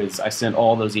do is I send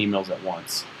all those emails at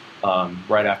once,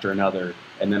 right after another,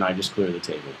 and then I just clear the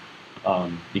table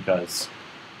because,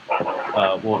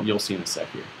 well, you'll see in a sec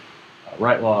here.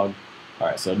 Write log. All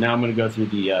right, so now I'm going to go through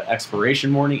the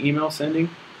expiration warning email sending.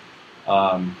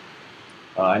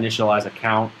 Initialize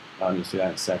account. You'll see that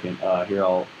in a second. Here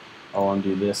I'll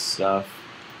undo this stuff.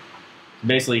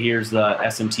 Basically, here's the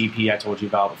SMTP I told you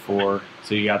about before.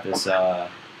 So you got this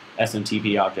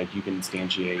SMTP object you can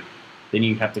instantiate. Then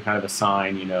you have to kind of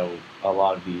assign, you know, a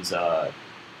lot of these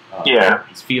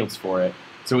these fields for it.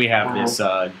 So we have this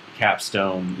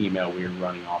capstone email we were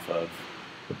running off of.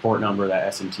 The port number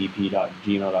that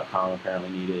smtp.gmail.com apparently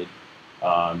needed.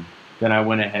 Then I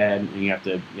went ahead and you have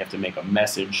to make a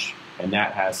message, and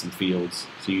that has some fields.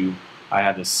 So I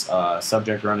had this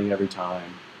subject running every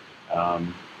time.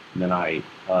 And then I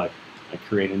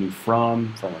create a new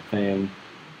from a thing.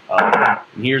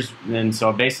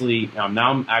 So basically now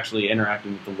I'm actually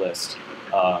interacting with the list.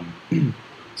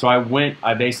 So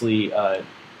I basically,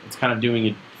 it's kind of doing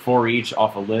it for each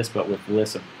off a list, but with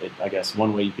lists, I guess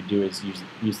one way you could do is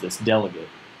use this delegate.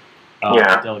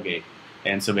 Delegate.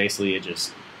 And so basically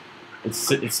it's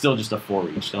still just a for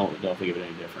each. Don't think of it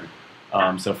any different.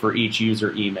 So for each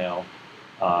user email,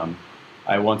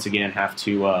 I once again have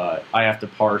to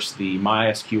parse the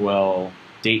MySQL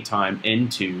datetime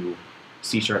into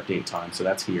C# datetime. So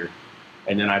that's here,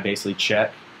 and then I basically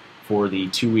check for the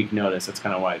 2-week notice. That's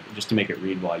kind of why, just to make it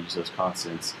readable, I use those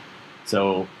constants.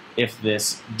 So if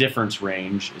this difference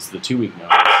range is the 2-week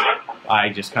notice,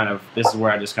 this is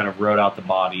where I just kind of wrote out the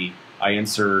body. I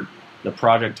insert the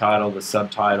project title, the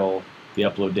subtitle, the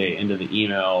upload date into the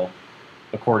email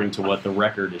according to what the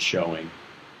record is showing,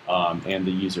 and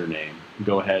the username.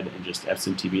 Go ahead and just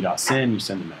fsmtb.send, you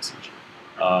send the message.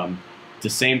 The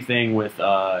same thing with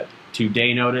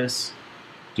to-day notice.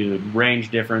 Do the range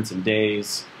difference in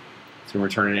days. So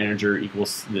return an integer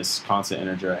equals this constant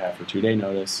integer I have for 2-day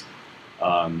notice.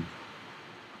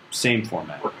 Same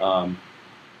format.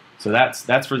 So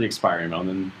that's for the expire email. And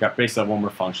then got basically one more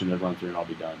function to run through and I'll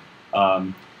be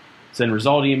done. Send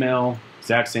result email,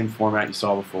 exact same format you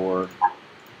saw before.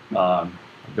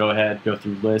 Go ahead, go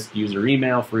through list, user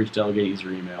email for each delegate,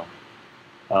 user email.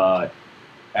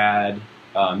 Add,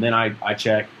 then I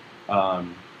check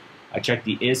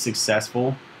the is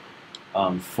successful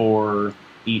for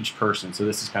each person. So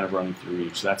this is kind of running through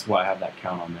each. So that's why I have that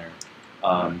count on there.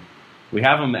 We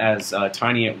have them as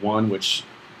tiny at 1, which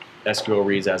SQL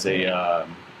reads as a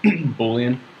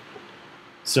Boolean.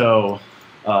 So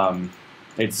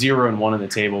it's 0 and 1 in the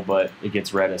table, but it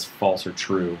gets read as false or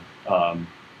true.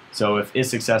 So if is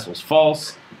successful is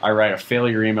false, I write a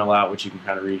failure email out, which you can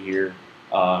kind of read here.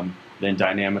 Then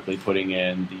dynamically putting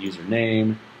in the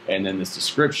username and then this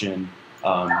description,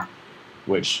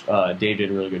 which Dave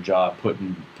did a really good job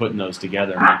putting those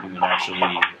together, making them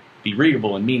actually be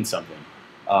readable and mean something.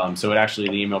 So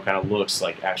the email kind of looks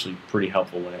like actually pretty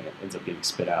helpful when it ends up getting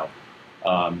spit out.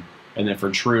 And then for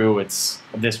true,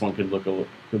 this one could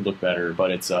look better,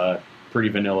 but it's a pretty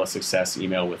vanilla success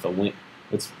email with a link.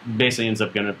 It basically ends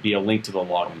up going to be a link to the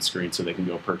login screen so they can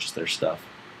go purchase their stuff.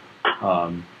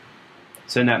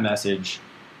 Send that message,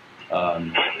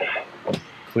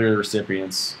 clear the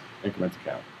recipients, increment the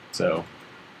count. So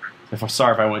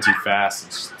sorry if I went too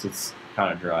fast. It's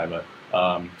kind of dry, but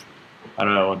I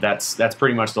don't know. That's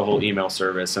pretty much the whole email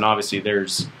service. And obviously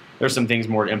there's some things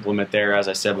more to implement there. As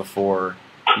I said before,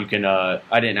 you can I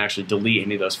didn't actually delete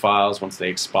any of those files once they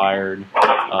expired.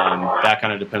 That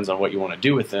kind of depends on what you want to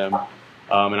do with them.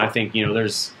 And I think,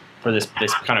 there's, for this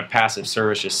kind of passive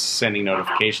service, just sending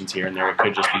notifications here and there, it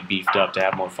could just be beefed up to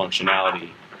have more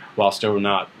functionality while still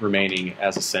not remaining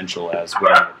as essential as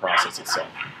running the process itself.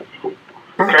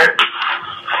 Okay.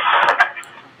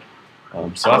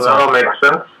 So that's that all makes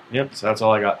sense. Yep, so that's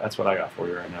all I got. That's what I got for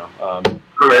you right now.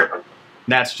 Okay.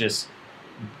 That's just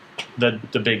the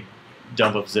big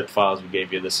dump of zip files we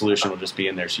gave you. The solution will just be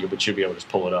in there, so you should be able to just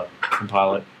pull it up,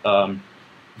 compile it.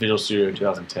 Visual Studio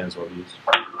 2010 is what we use.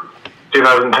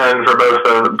 2010 for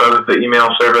both the email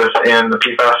service and the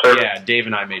PFAST service? Yeah, Dave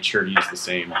and I made sure to use the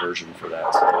same version for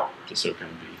that, so just so it can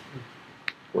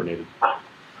be coordinated.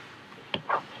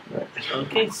 Right.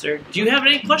 Okay, sir. Do you have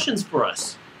any questions for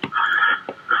us?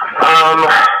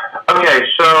 Okay,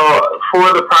 so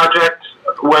for the project,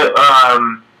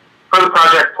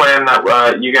 plan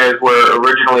that you guys were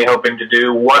originally hoping to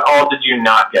do, what all did you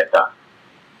not get done?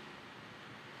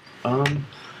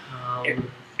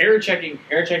 Error checking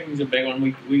is a big one.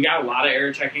 We got a lot of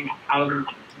error checking out of the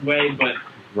way, but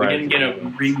we didn't get a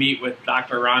re-meet with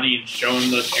Dr. Ronnie and show him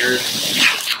those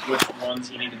errors, which ones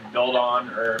he needed to build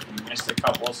on, or if we missed a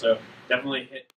couple. So definitely hit.